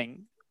same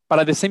thing. But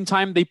at the same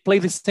time, they play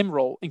the same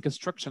role in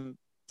construction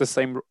the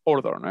same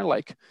order, no?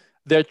 Like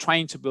they're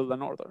trying to build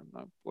an order,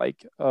 no?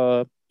 Like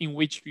in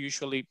which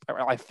usually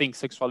I think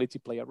sexuality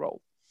play a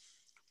role.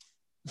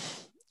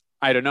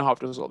 I don't know how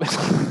to resolve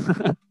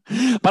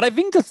it. But I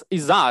think it's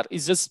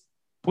just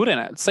putting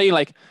it, saying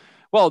like,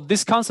 well,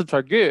 these concepts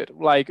are good,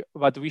 like,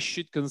 but we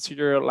should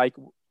consider, like,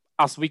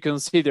 as we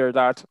consider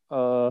that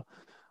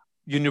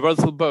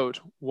universal vote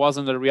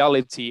wasn't a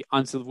reality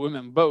until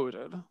women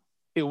voted.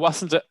 It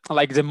wasn't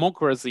like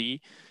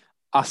democracy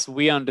as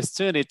we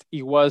understood it.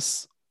 It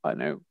was, I don't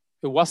know,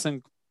 it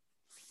wasn't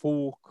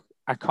full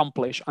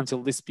accomplished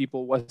until these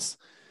people was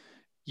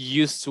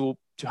used to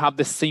have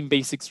the same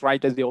basics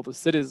right as the other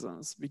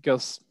citizens.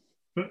 Because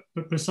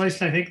but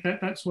precisely, I think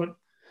that's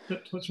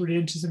what's really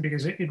interesting,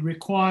 because it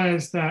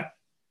requires that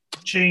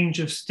change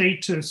of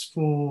status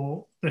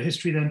for the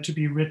history then to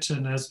be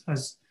written as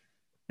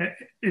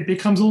it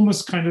becomes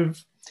almost kind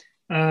of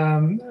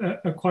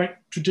a quite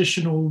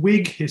traditional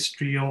Whig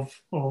history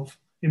of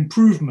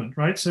improvement,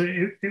 right? So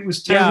it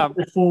was terrible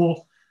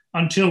before,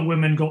 until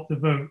women got the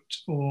vote,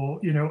 or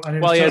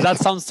and well, yeah, that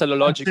sounds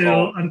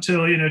teleological.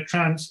 Until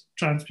trans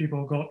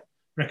people got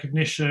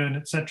recognition,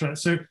 etc.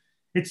 So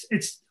this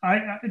is,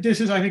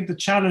 I think, the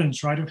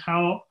challenge, right, of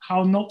how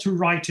not to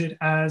write it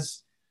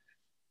as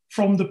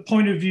from the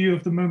point of view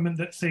of the moment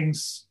that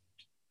things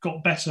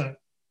got better,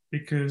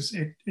 because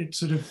it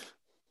sort of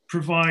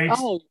provides,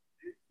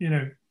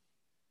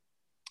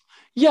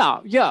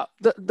 Yeah,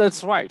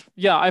 that's right.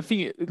 Yeah, I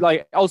think,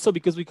 like, also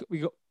because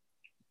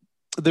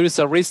there is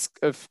a risk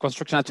of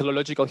construction a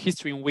teleological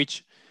history in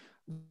which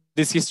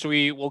this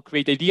history will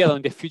create the idea that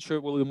in the future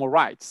will be more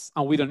rights,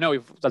 and we don't know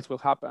if that will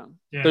happen.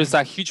 Yeah. There's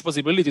a huge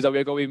possibility that we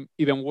are going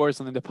even worse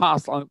than in the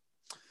past.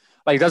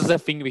 Like, that's the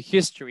thing with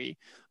history.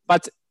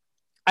 But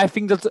I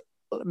think that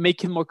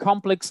making it more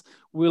complex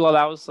will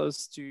allow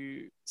us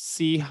to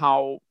see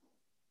how,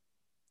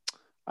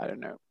 I don't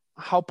know,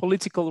 how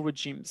political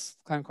regimes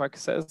can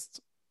coexist,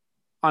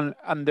 and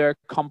they're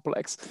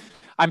complex.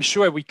 I'm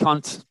sure we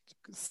can't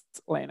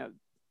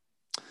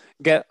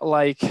get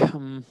like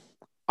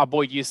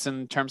avoid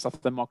using terms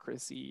of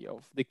democracy,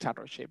 of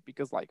dictatorship,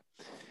 because like,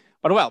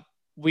 but well,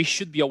 we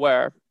should be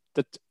aware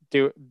that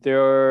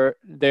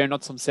they're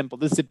not so simple.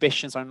 These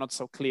divisions are not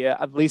so clear,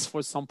 at least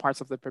for some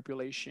parts of the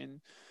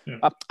population.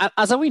 Yeah.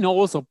 As we know,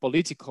 also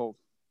political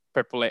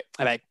population,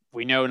 like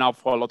we know now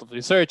for a lot of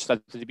research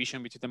that the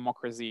division between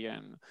democracy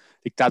and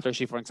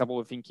dictatorship, for example,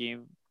 we're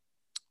thinking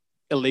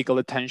illegal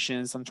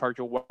detentions and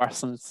torture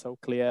wasn't so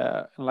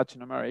clear in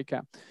Latin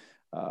America,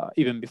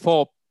 even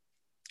before.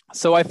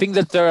 So I think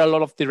that there are a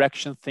lot of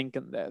direction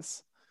thinking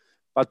this.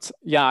 But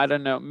yeah, I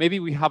don't know. Maybe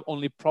we have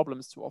only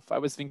problems to offer. I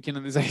was thinking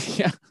of this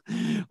idea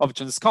of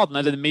John Scott,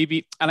 and then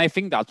maybe, and I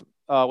think that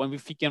when we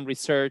think in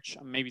research,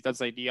 and maybe that's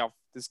the idea of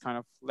this kind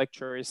of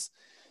lecture, is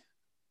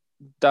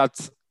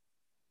that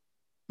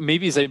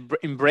maybe is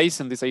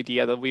embracing this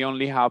idea that we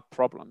only have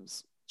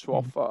problems to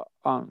offer.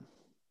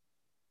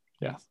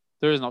 Yeah,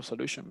 there is no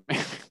solution.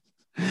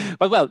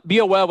 But well, be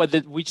aware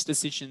of which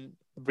decision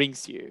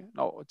brings you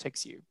or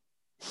takes you.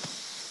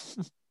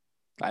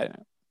 I don't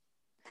know.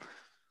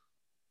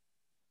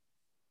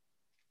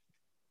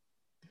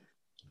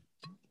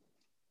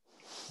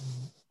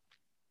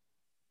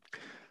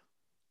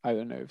 I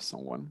don't know if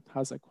someone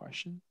has a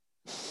question.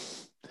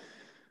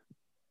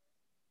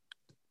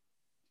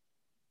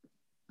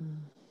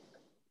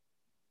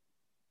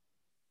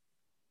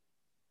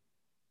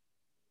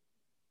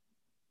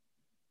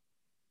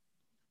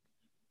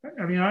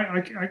 I mean,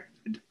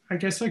 I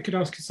guess I could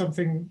ask you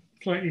something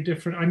slightly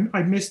different.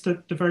 I missed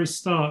the very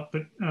start,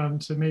 but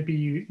so maybe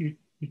you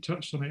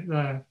touched on it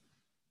there.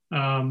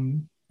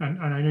 And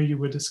I know you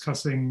were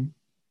discussing,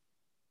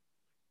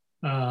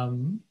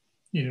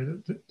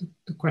 the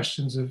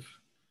questions of,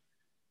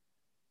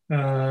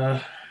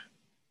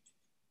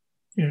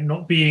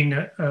 not being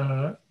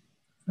a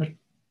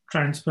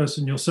trans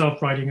person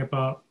yourself, writing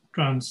about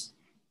trans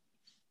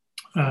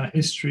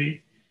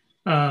history.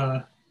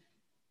 I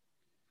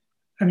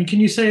mean,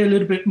 can you say a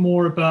little bit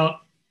more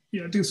about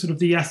sort of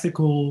the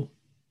ethical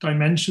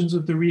dimensions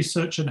of the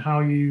research and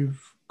how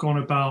you've gone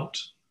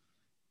about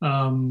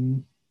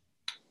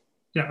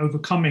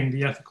overcoming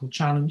the ethical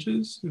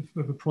challenges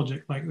of a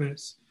project like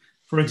this?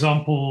 For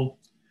example,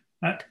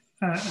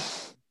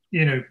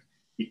 the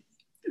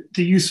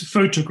use of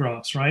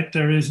photographs, right?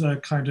 There is a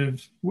kind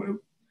of,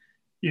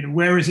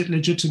 where is it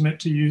legitimate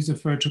to use the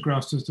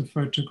photographs? Does the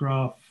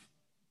photograph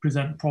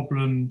present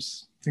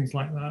problems, things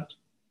like that?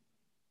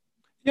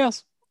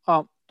 Yes.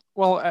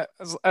 Well,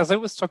 as I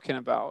was talking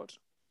about,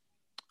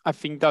 I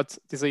think that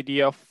this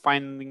idea of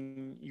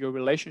finding your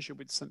relationship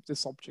with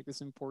this object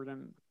is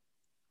important,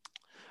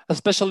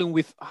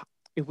 especially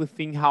if we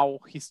think how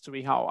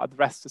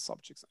address the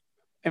subjects.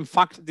 In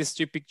fact, these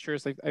two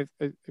pictures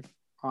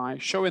I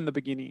show in the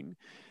beginning,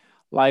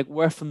 like,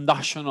 were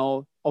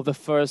foundational of the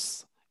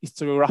first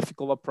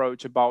historiographical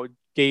approach about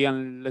gay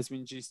and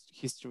lesbian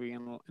history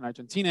in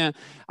Argentina.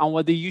 And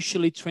what they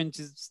usually try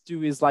to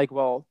do is like,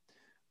 well,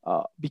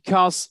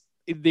 because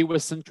they were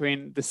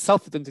centering the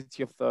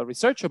self-identity of the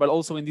researcher, but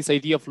also in this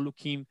idea of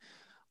looking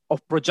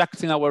of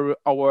projecting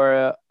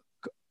our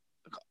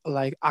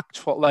like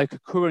actual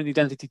like current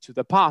identity to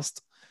the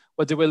past.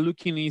 What they were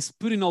looking is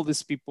putting all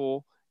these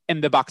people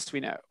in the box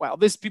we know. Well,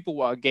 these people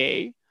were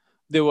gay.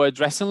 They were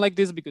dressing like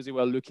this because they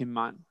were looking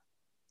man.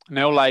 You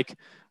know, like,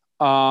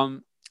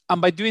 and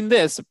by doing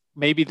this,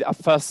 maybe the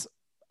first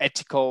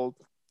ethical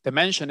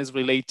dimension is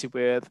related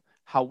with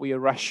how we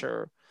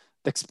measure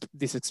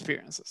these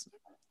experiences.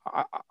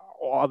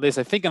 Or at least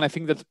I think, and I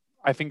think that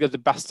the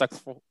best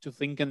text to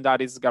think in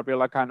that is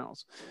Gabriela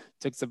Cano's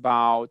text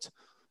about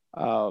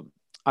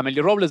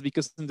Amelia Robles,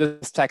 because in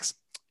this text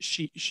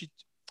she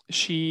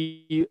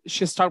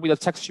started with a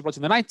text she wrote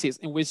in the 90s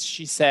in which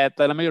she said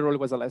that Amelia Robles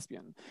was a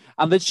lesbian,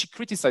 and then she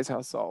criticized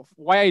herself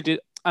why I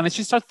did, and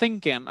she started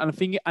thinking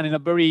and in a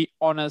very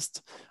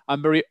honest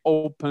and very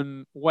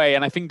open way,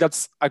 and I think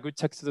that's a good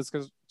text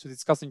to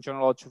discuss in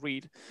general, to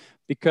read,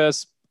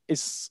 because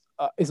it's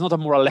not a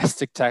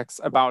moralistic text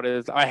about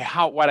it.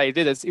 What I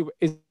did is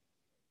it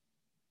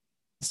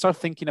start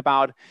thinking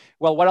about,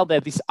 well, what are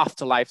these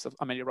afterlives of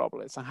Amelia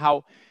Robles and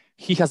how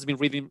he has been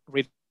reading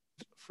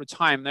through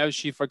time. Now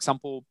she, for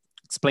example,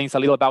 explains a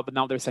little about that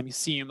now there's a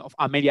museum of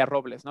Amelia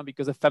Robles, no?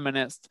 Because a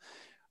feminist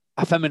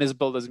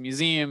built this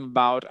museum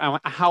about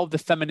how the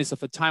feminists of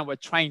the time were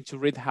trying to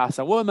read her as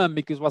a woman,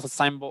 because it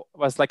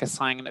was like a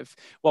sign of,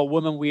 well,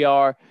 women, we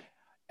are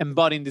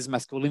embodying this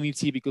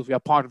masculinity because we are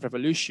part of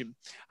revolution,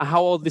 and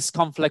how all this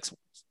conflicts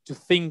to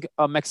think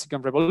a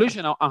Mexican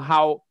revolution, and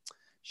how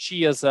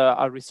she, as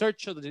a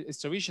researcher, the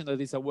historian that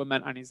is a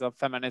woman and is a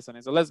feminist and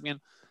is a lesbian,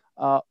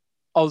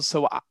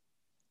 also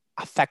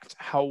affect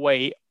her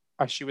way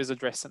as she was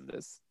addressing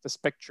this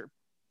picture.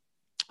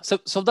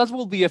 So that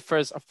will be a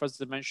first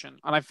dimension,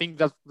 and I think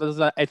that there's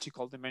an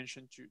ethical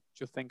dimension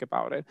to think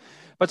about it.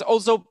 But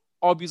also,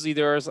 obviously,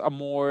 there's a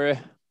more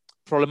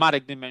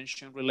problematic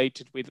dimension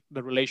related with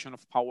the relation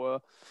of power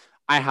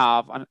I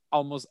have, and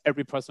almost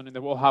every person in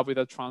the world have, with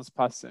a trans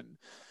person.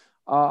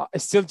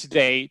 Still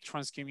today,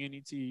 trans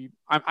community,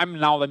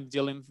 I'm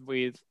dealing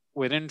with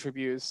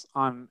interviews,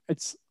 and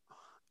it's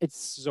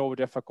so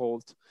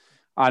difficult.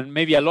 And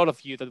maybe a lot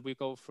of you that we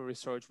go through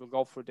research will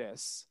go through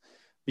this,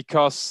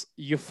 because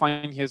you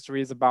find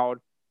histories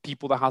about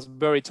people that has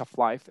very tough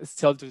life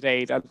still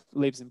today, that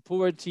lives in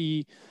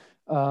poverty,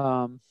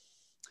 and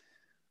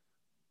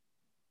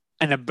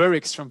a very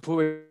extreme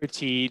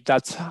poverty,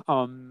 that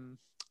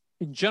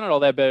in general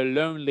they're very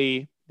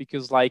lonely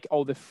because like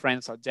all the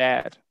friends are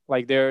dead.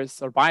 Like they're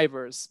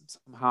survivors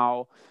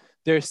somehow.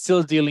 They're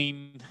still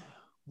dealing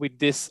with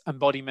this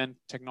embodiment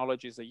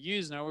technologies they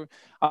use now.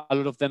 A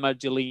lot of them are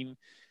dealing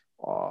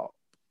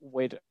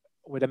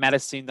with a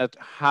medicine that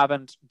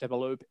haven't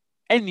developed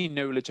any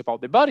knowledge about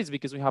their bodies,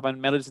 because we have a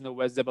medicine that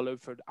was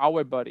developed for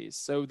our bodies.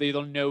 So they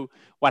don't know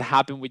what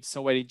happened with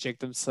someone inject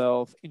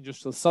themselves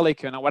industrial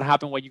silicone, and what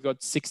happened when you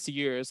got 60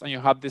 years and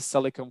you have this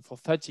silicone for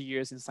 30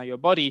 years inside your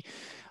body,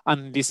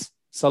 and this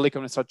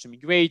silicone starts to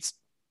migrate,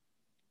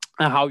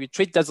 and how you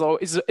treat that. So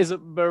is a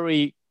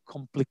very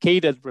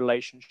complicated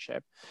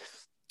relationship.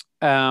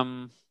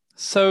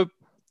 So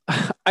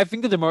I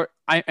think that the more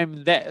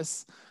I'm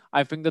this,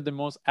 I think that the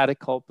most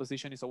ethical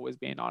position is always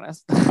being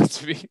honest.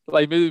 To be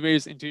like maybe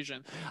his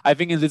intuition. I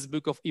think in this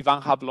book of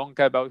Ivan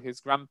Jablonka about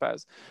his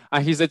grandpas,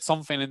 and he said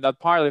something in that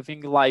part. I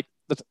think like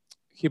that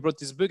he wrote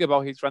this book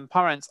about his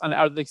grandparents,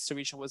 and the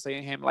historian was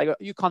saying to him like,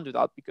 you can't do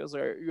that because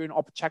you're an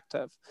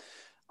objective.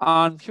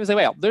 And he was like,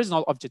 well, there's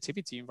no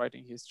objectivity in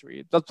writing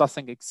history. That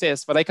doesn't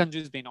exist, but I can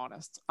just being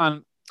honest.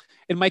 And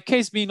in my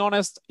case, being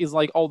honest is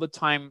like all the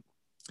time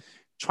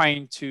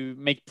trying to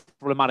make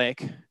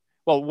problematic,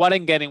 well, what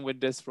I'm getting with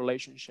this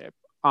relationship,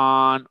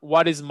 and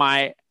what is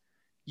my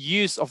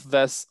use of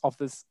this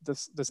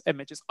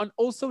images, and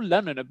also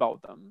learning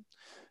about them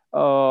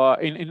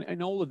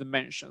in all the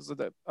dimensions.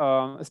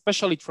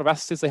 Especially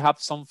travestis, they have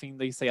something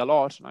they say a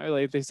lot. You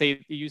know?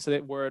 They use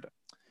the word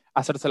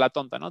hacerse la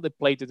tonta, no? They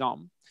play the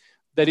dumb.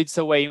 That it's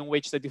a way in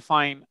which they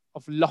define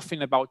of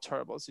laughing about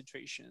terrible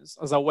situations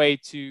as a way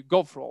to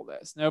go through all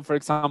this. You know, for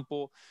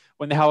example,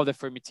 when they have a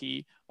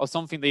deformity or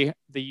something, they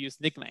use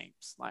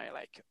nicknames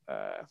like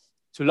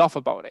to laugh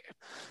about it.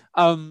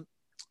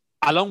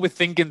 Along with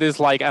thinking this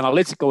like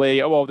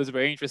analytically, oh, this is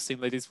very interesting,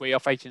 like this way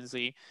of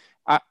agency.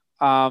 It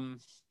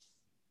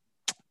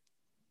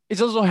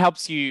also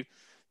helps you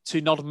to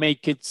not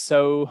make it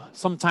so.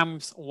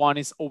 Sometimes one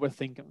is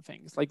overthinking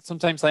things. Like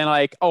sometimes I'm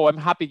like, oh, I'm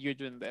happy you're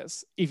doing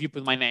this if you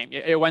put my name.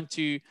 I want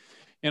to,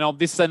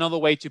 this is another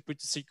way to put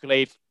to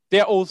circulate.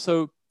 They're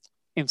also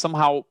in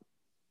somehow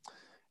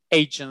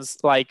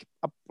agents, like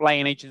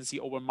applying agency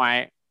over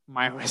my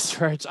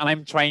research,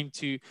 and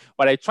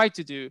what I try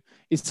to do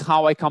is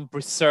how I can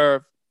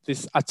preserve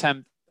this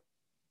attempt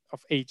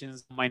of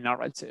agents in my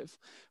narrative.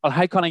 Well,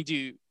 how can I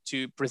do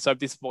to preserve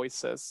these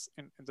voices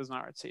in this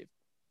narrative?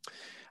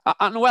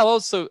 And well,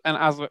 also,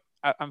 and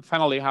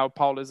finally, how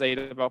Paulo said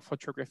about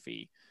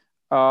photography.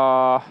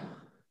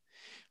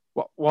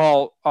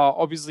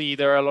 Obviously,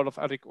 there are a lot of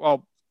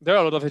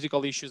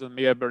ethical issues that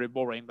may be very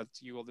boring, but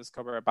you will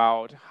discover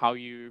about how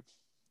you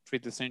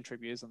treat these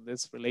interviews, and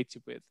this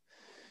related with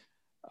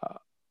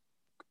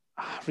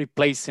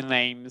replacing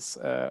names,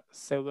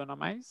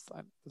 pseudonymized,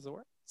 that's the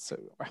word. So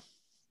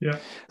yeah.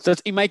 So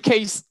in my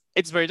case,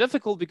 it's very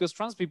difficult because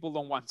trans people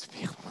don't want to be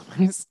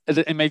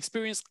anonymized. In my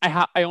experience,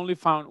 I only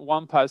found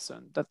one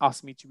person that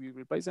asked me to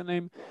replace a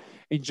name.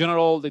 In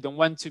general, they don't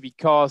want to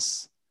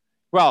because,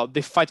 well,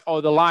 they fight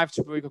all their life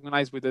to be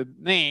recognized with a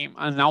name,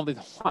 and now they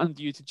don't want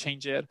you to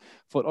change it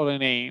for other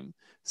name.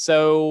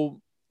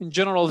 So in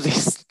general,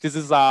 this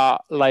is a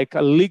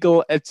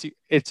legal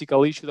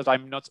ethical issue that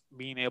I'm not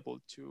being able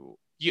to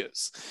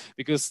use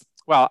because,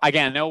 well,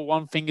 again,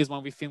 one thing is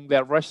when we think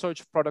there are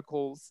research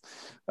protocols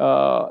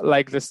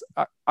like this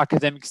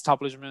academic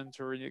establishment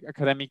or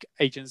academic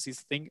agencies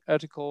think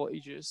ethical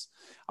issues,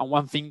 and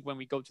one thing when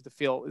we go to the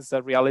field is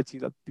the reality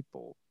that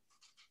people,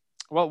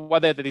 well,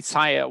 what they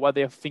desire, what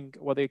they think,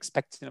 what they're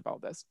expecting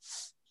about this.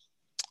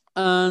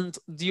 And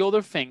the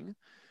other thing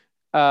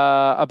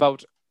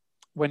about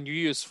when you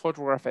use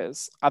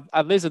photographers,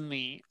 at least in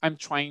me, I'm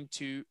trying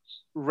to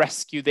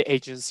rescue the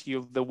agency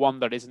of the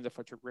one that is in the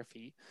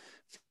photography,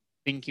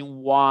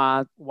 thinking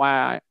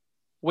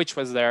which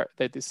was their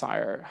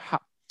desire.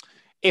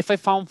 If I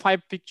found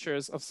 5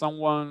 pictures of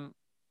someone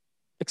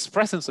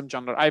expressing some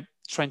gender, I'm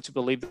trying to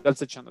believe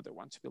that's the gender they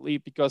want to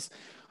believe, because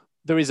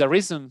there is a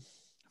reason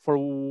for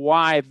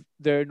why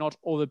there are not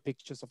other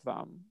pictures of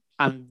them.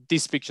 And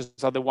these pictures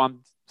are the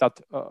ones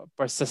that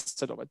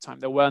persisted over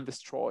time. They weren't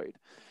destroyed.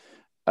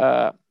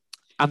 And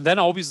then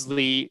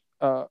obviously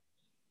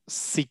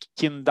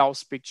seeking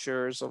those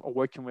pictures or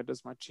working with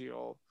this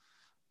material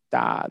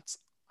that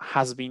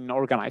has been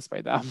organized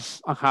by them.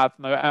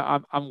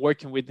 I'm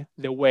working with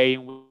the way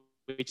in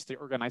which they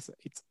organize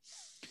it.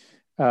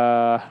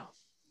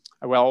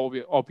 Well,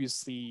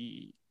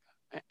 obviously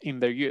in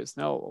their use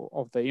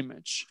of the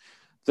image.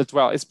 That,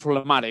 well, it's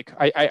problematic.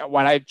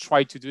 What I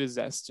try to do is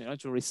this,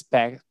 to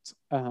respect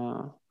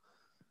the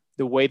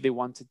way they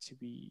want it to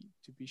be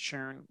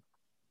shown.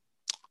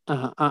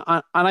 And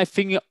I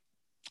think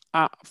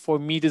for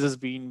me this has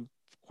been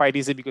quite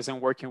easy because I'm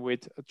working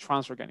with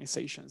trans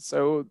organizations.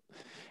 So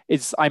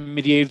I'm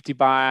mediated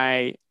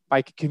by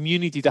a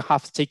community that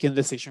have taken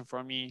decision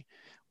for me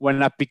when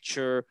a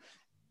picture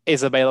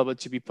is available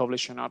to be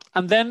published or not.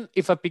 And then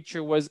if a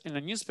picture was in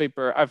a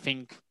newspaper, I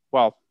think,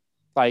 well,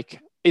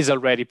 is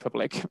already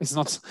public. It's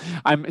not,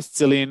 I'm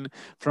stealing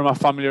from a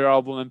family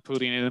album and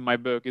putting it in my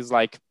book. It's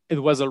it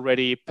was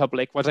already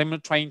public. What I'm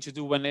trying to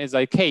do when it's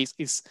a case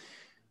is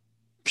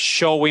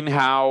showing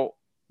how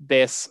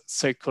this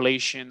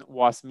circulation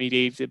was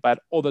mediated by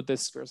other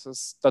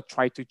discourses that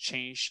try to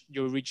change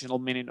the original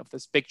meaning of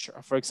this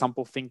picture. For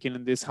example, thinking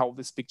in this, how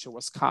this picture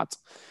was cut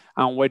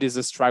and what is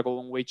the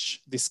struggle in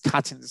which this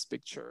cutting this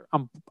picture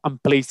and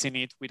placing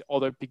it with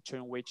other picture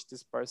in which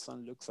this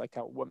person looks like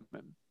a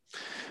woman.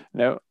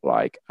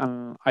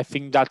 I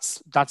think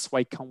that's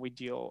why can we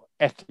deal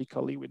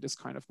ethically with this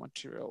kind of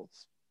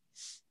materials.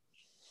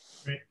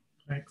 Great,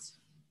 thanks.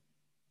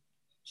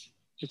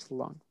 It's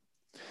long.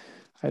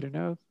 I don't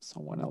know,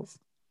 someone else.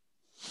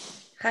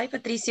 Hi,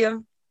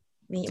 Patricio.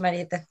 Me,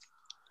 Marieta.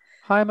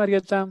 Hi,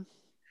 Marieta.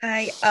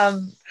 Hi,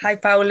 hi,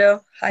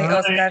 Paulo. Hi,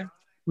 Oscar.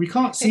 We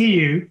can't see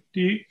you.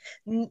 Do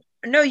you?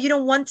 No, you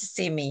don't want to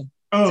see me,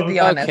 to be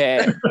honest.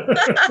 Okay.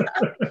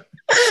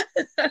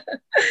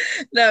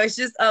 No, it's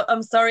just,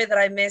 I'm sorry that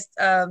I missed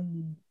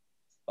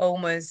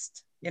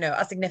almost,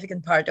 a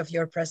significant part of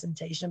your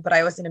presentation, but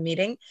I was in a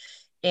meeting.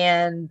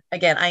 And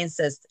again, I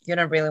insist, you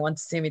don't really want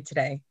to see me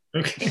today.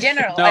 Okay. In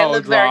general, no I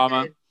look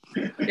drama.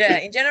 very good. Yeah,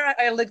 in general,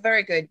 I look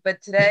very good.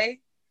 But today,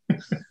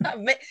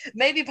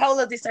 maybe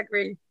Paulo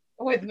disagree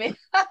with me.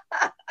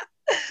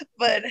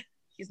 But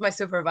he's my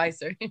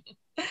supervisor.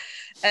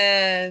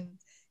 And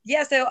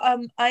yeah, so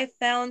I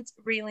found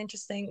really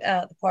interesting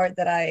the part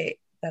that I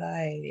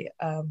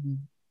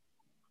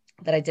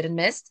didn't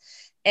miss.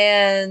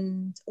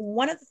 And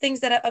one of the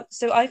things that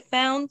I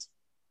found,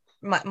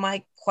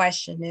 my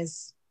question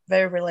is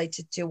very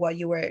related to what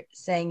you were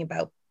saying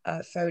about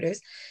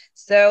photos.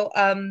 So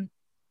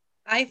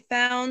I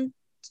found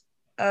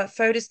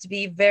photos to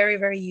be very,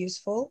 very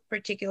useful,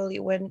 particularly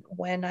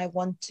when I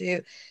want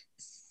to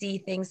see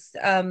things,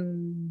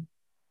 and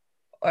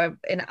I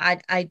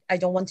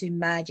don't want to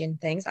imagine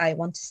things. I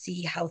want to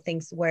see how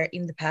things were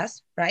in the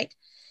past, right?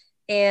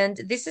 And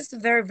this is a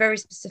very, very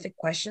specific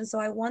question. So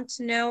I want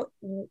to know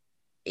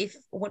if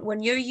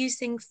when you're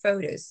using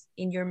photos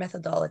in your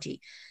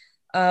methodology,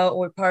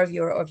 or part of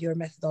your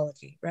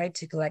methodology, right,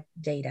 to collect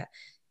data,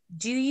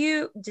 do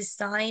you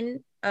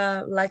design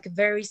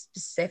very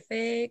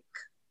specific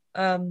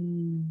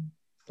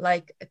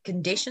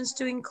conditions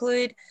to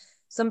include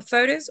some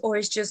photos, or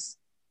is just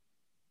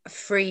a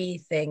free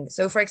thing?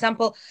 So for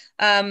example,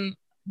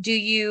 do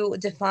you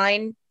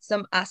define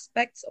some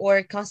aspects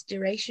or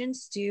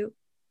considerations to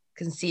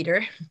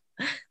consider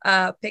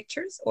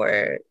pictures,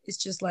 or it's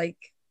just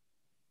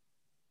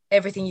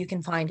everything you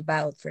can find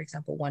about, for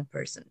example, one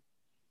person?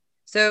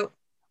 So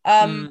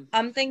I'm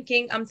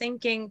thinking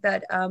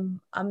that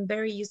I'm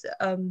very used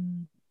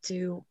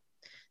to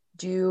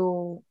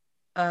do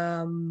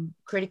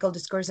critical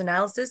discourse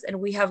analysis, and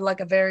we have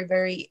a very,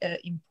 very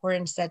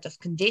important set of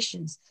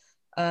conditions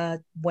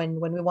when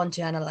we want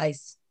to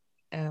analyze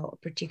a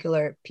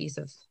particular piece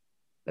of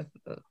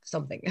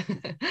something.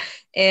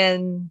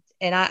 and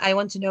I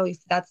want to know if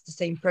that's the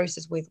same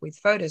process with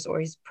photos,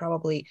 or is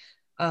probably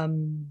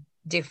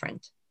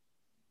different,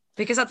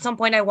 because at some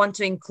point I want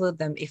to include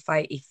them if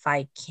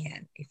I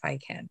can.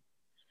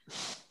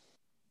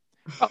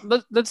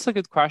 That's a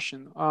good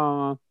question.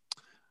 Well,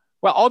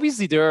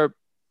 obviously there are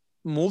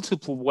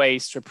multiple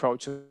ways to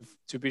approach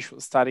to visual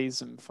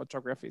studies and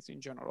photography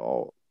in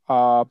general.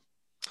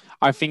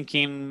 I'm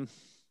thinking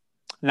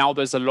now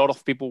there's a lot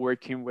of people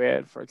working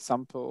with, for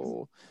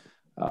example,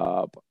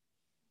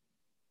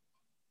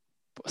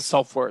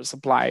 softwares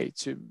applied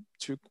to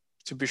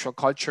visual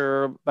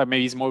culture that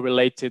maybe is more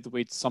related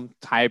with some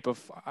type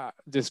of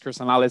discourse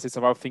analysis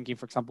about thinking,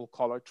 for example,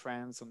 color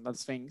trends and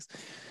those things.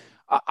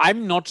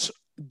 I'm not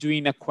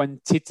doing a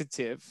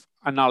quantitative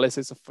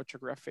analysis of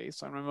photography,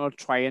 so I'm not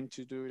trying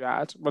to do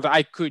that, but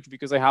I could,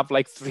 because I have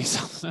like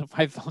 3,000,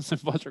 5,000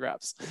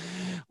 photographs.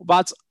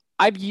 But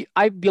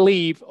I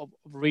believe of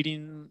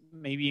reading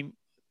maybe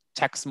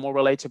texts more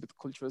related with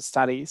cultural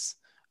studies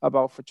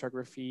about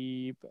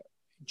photography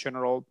in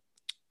general,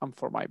 and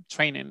for my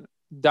training,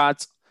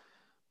 that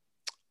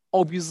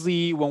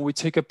obviously when we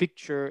take a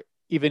picture,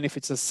 even if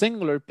it's a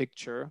singular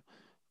picture,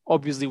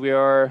 obviously we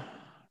are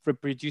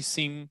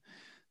reproducing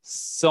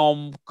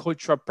some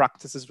cultural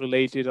practices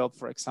related to,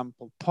 for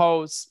example,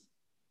 pose.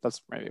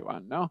 That's maybe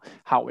one, no?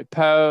 How we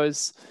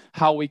pose,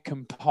 how we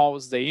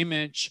compose the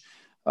image,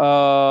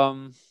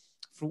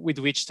 with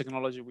which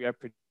technology we are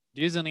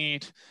producing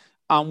it.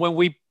 And when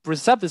we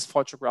present this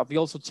photograph, we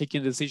also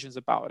taking decisions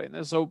about it.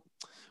 And so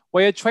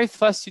what I try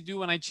first to do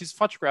when I choose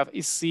photograph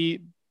is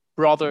see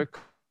broader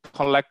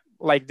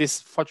like these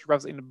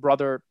photographs in a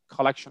broader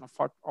collection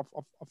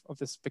of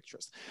these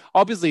pictures.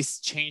 Obviously, it's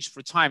changed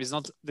for time. It's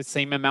not the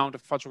same amount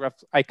of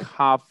photographs I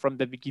have from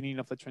the beginning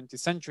of the 20th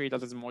century.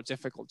 That is more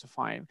difficult to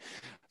find.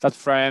 That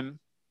from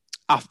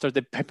after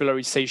the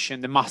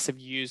popularization, the massive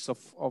use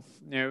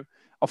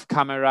of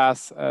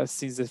cameras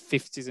since the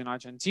 50s in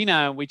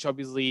Argentina, which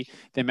obviously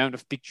the amount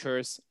of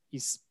pictures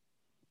is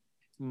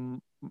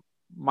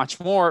much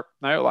more,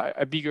 like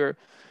a bigger.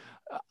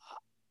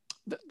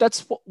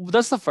 That's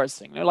the first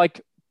thing.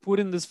 Like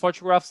putting these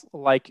photographs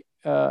like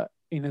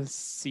in a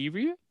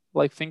series,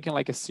 like thinking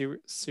like a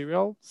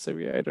serial.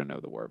 I don't know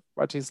the word,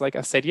 but it's like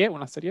a serie,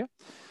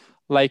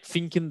 like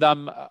thinking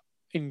them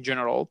in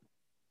general.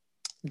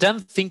 Then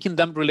thinking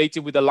them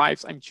related with the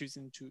lives I'm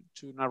choosing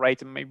to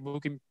narrate in my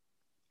book.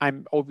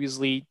 I'm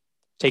obviously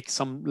take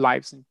some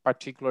lives in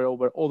particular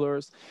over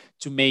others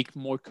to make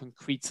more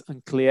concrete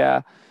and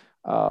clear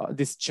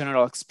this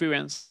general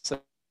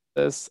experiences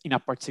in a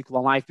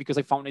particular life, because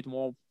I found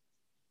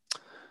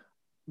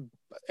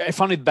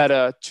it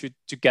better to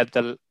get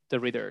the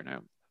reader.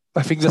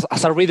 I think this,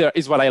 as a reader,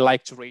 is what I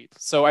like to read.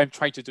 So I'm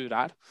trying to do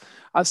that.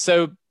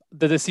 So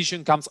the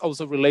decision comes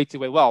also related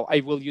with, well, I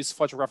will use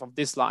photograph of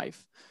this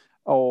life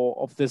or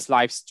of these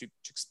lives to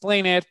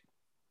explain it.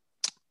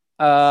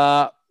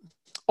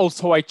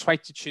 Also, I try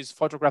to choose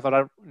photographs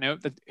that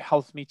that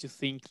help me to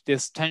think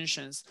these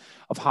tensions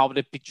of how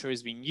the picture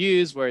is being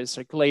used, where it's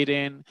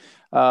circulating.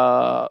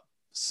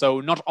 So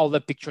not all the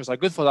pictures are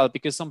good for that,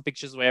 because some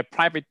pictures were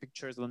private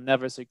pictures that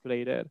never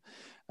circulated.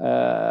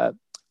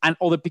 And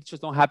all the pictures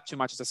don't have too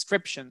much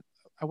description.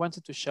 I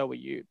wanted to show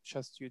you,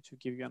 just to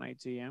give you an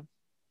idea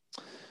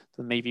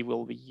that maybe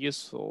will be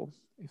useful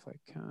if I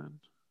can.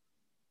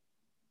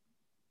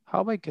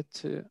 How do I get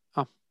to,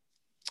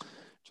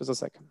 just a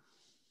second.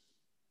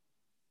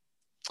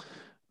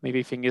 Maybe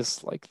I think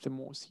it's like the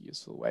most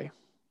useful way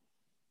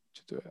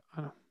to do it. I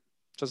don't know,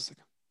 just a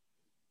second.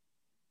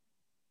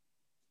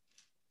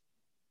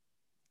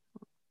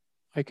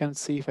 I can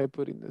see if I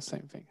put in the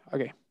same thing.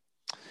 Okay.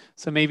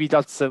 So maybe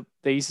that's the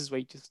easiest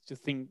way to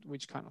think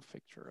which kind of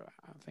picture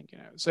I'm thinking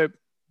of. So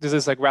this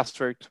is like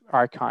Raster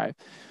archive.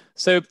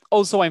 So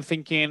also I'm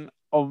thinking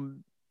of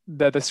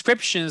the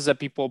descriptions that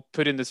people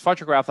put in this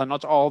photograph, and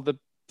not all the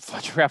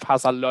photograph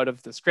has a lot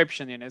of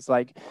description in it. It's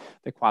like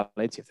the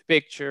quality of the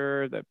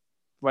picture,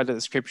 what the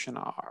description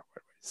are,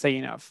 what we're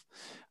saying of.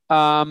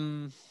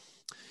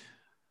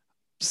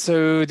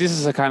 So this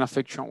is a kind of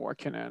picture I'm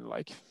working in,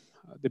 like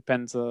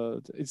depends.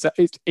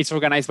 It's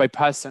organized by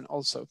person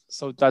also,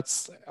 so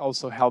that's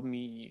also helped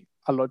me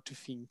a lot to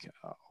think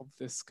of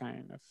this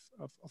kind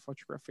of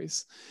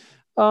photographies.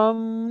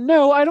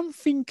 No, I don't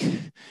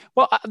think.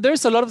 Well,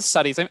 there's a lot of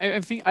studies.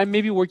 I think I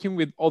may be working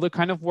with other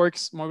kind of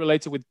works more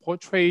related with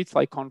portraits,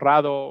 like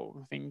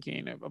Conrado,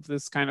 thinking of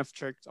this kind of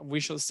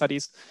visual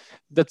studies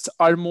that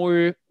are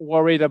more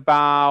worried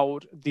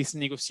about this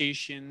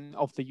negotiation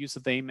of the use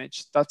of the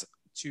image, that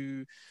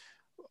to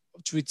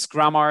its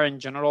grammar in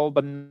general,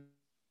 but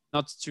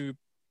not to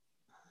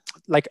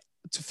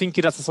think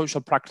it as a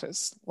social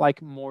practice,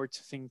 like more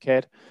to think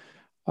it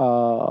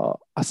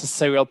as a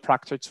serial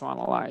practice to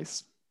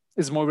analyze.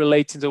 Is more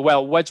related to,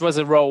 well, what was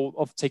the role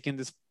of taking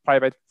this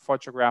private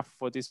photograph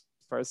for these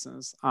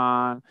persons?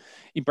 And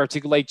in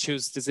particular, I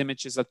choose these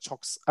images that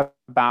talks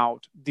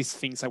about these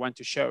things I want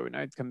to show.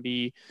 It can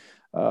be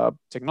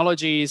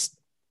technologies,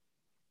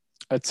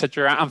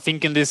 etc. I'm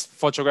thinking this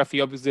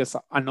photography obviously is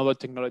another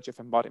technology of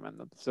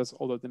embodiment. There's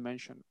other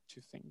dimension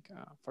to think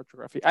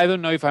photography. I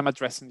don't know if I'm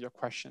addressing your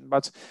question,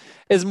 but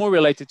it's more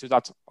related to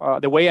that.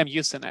 The way I'm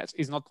using it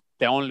is not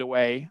the only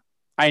way.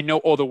 I know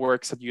other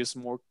works that use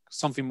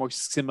something more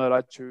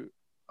similar to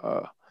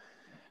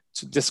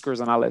discourse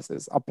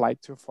analysis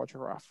applied to a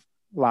photograph,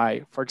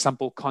 like, for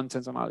example,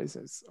 content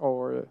analysis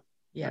or...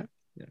 Yeah.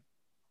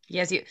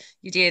 Yes,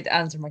 you did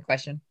answer my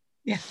question.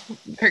 Yeah,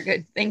 very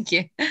good. Thank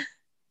you.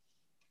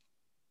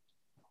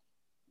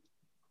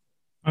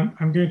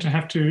 I'm going to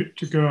have to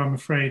go, I'm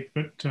afraid,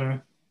 but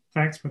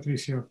thanks,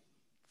 Patricio.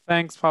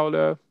 Thanks,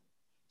 Paulo.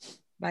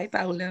 Bye,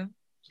 Paulo.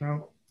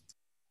 So,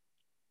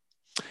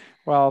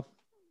 well,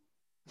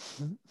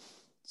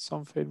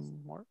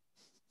 something more.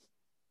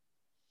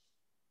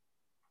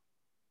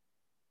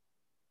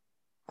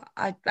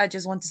 I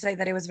just want to say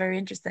that it was very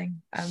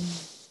interesting.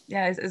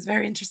 Yeah, it's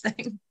very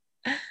interesting.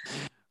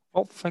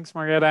 Well, thanks,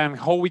 Margareta, and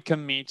hope we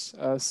can meet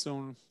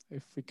soon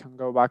if we can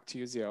go back to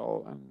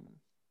UCL. And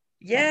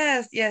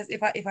yes,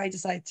 if I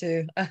decide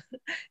to,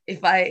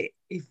 if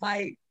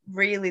I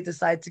really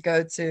decide to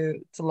go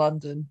to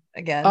London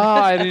again.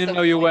 I didn't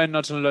know you were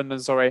not in London.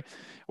 Sorry.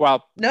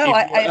 Well, no,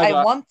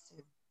 I want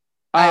to.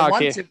 I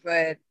want okay. to,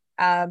 but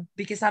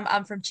because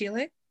I'm from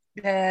Chile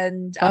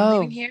and I'm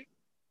living here.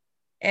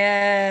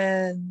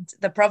 And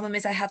the problem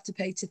is I have to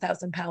pay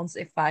 £2,000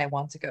 if I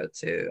want to go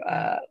to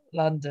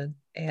London.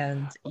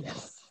 And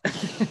yes.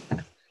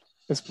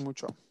 Es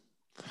mucho.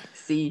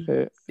 Sí,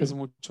 Es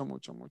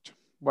mucho.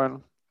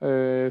 Bueno,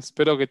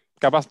 espero que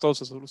capaz todo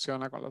se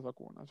soluciona con las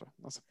vacunas.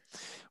 No sé.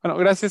 Bueno,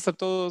 gracias a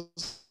todos.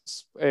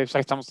 Ya que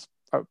estamos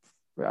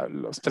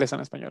los tres en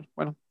español.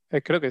 Bueno,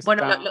 creo que está...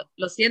 Bueno,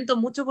 lo siento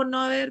mucho por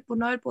no haber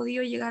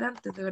podido llegar antes, de verdad.